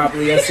 It's the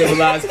Properly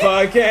Uncivilized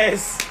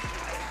Podcast.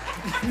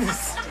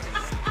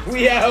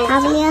 We out.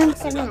 Probably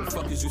uncivilized.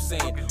 Fuck is you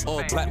saying?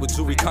 All black with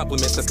jewelry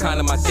compliments, that's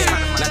kinda my thing.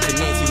 Not the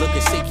Nancy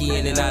looking shaky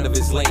in and out of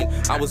his lane.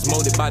 I was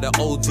molded by the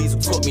OGs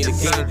who taught me the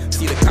game.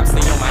 See the cops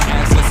stay on my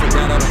ass, let's hope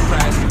that I don't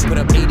crash. Put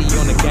up 80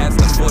 on the gas,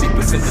 left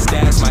 40% the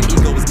dash. My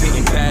ego is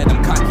getting bad,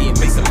 I'm cocky and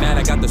makes them mad.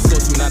 I got the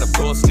sauce, you not a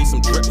boss, need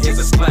some drip, here's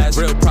a splash.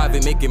 Real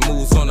private, making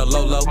moves on the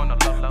low.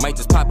 Might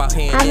just pop out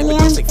here and there, but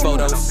don't take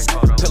photos.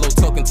 Pillow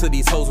talking to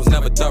these hoes was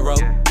never thorough.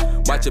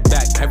 Watch your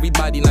back,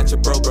 everybody not your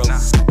bro.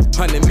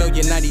 100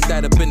 million, 90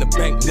 that up in the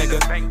bank, nigga.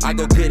 I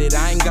go get it,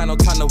 I ain't got no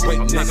time to wait,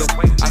 nigga.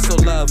 I so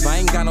love, I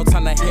ain't got no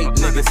time to hate,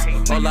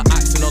 niggas. All the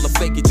ox and all the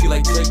fake it, you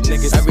like Drake,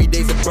 niggas. Every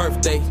day's a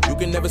birthday, you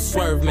can never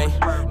swerve me.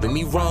 Do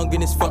me wrong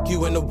and it's fuck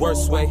you in the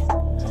worst way.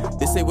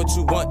 This ain't what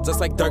you want, just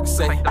like Dirk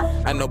say.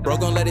 I know bro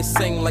gon' let it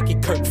sing like he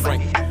Kirk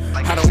Frank.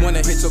 I don't wanna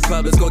hit your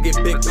club, let's go get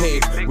big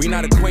paid. We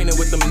not acquainted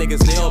with them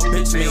niggas, they all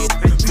bitch made.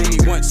 Fool me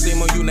once,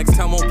 shame on you, next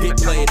time won't get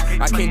played.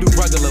 I can't do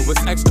regular,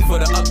 what's extra for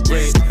the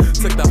upgrade?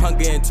 Took the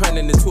hunger and turned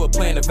it into a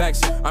plan of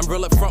action. I'm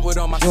real up front with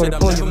all my shit, I'm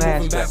never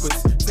moving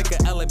backwards. Take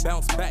a L and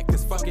bounce back,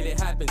 cause fuck it, it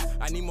happens.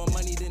 I need more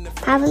money than the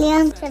Probably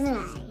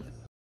uncivilized.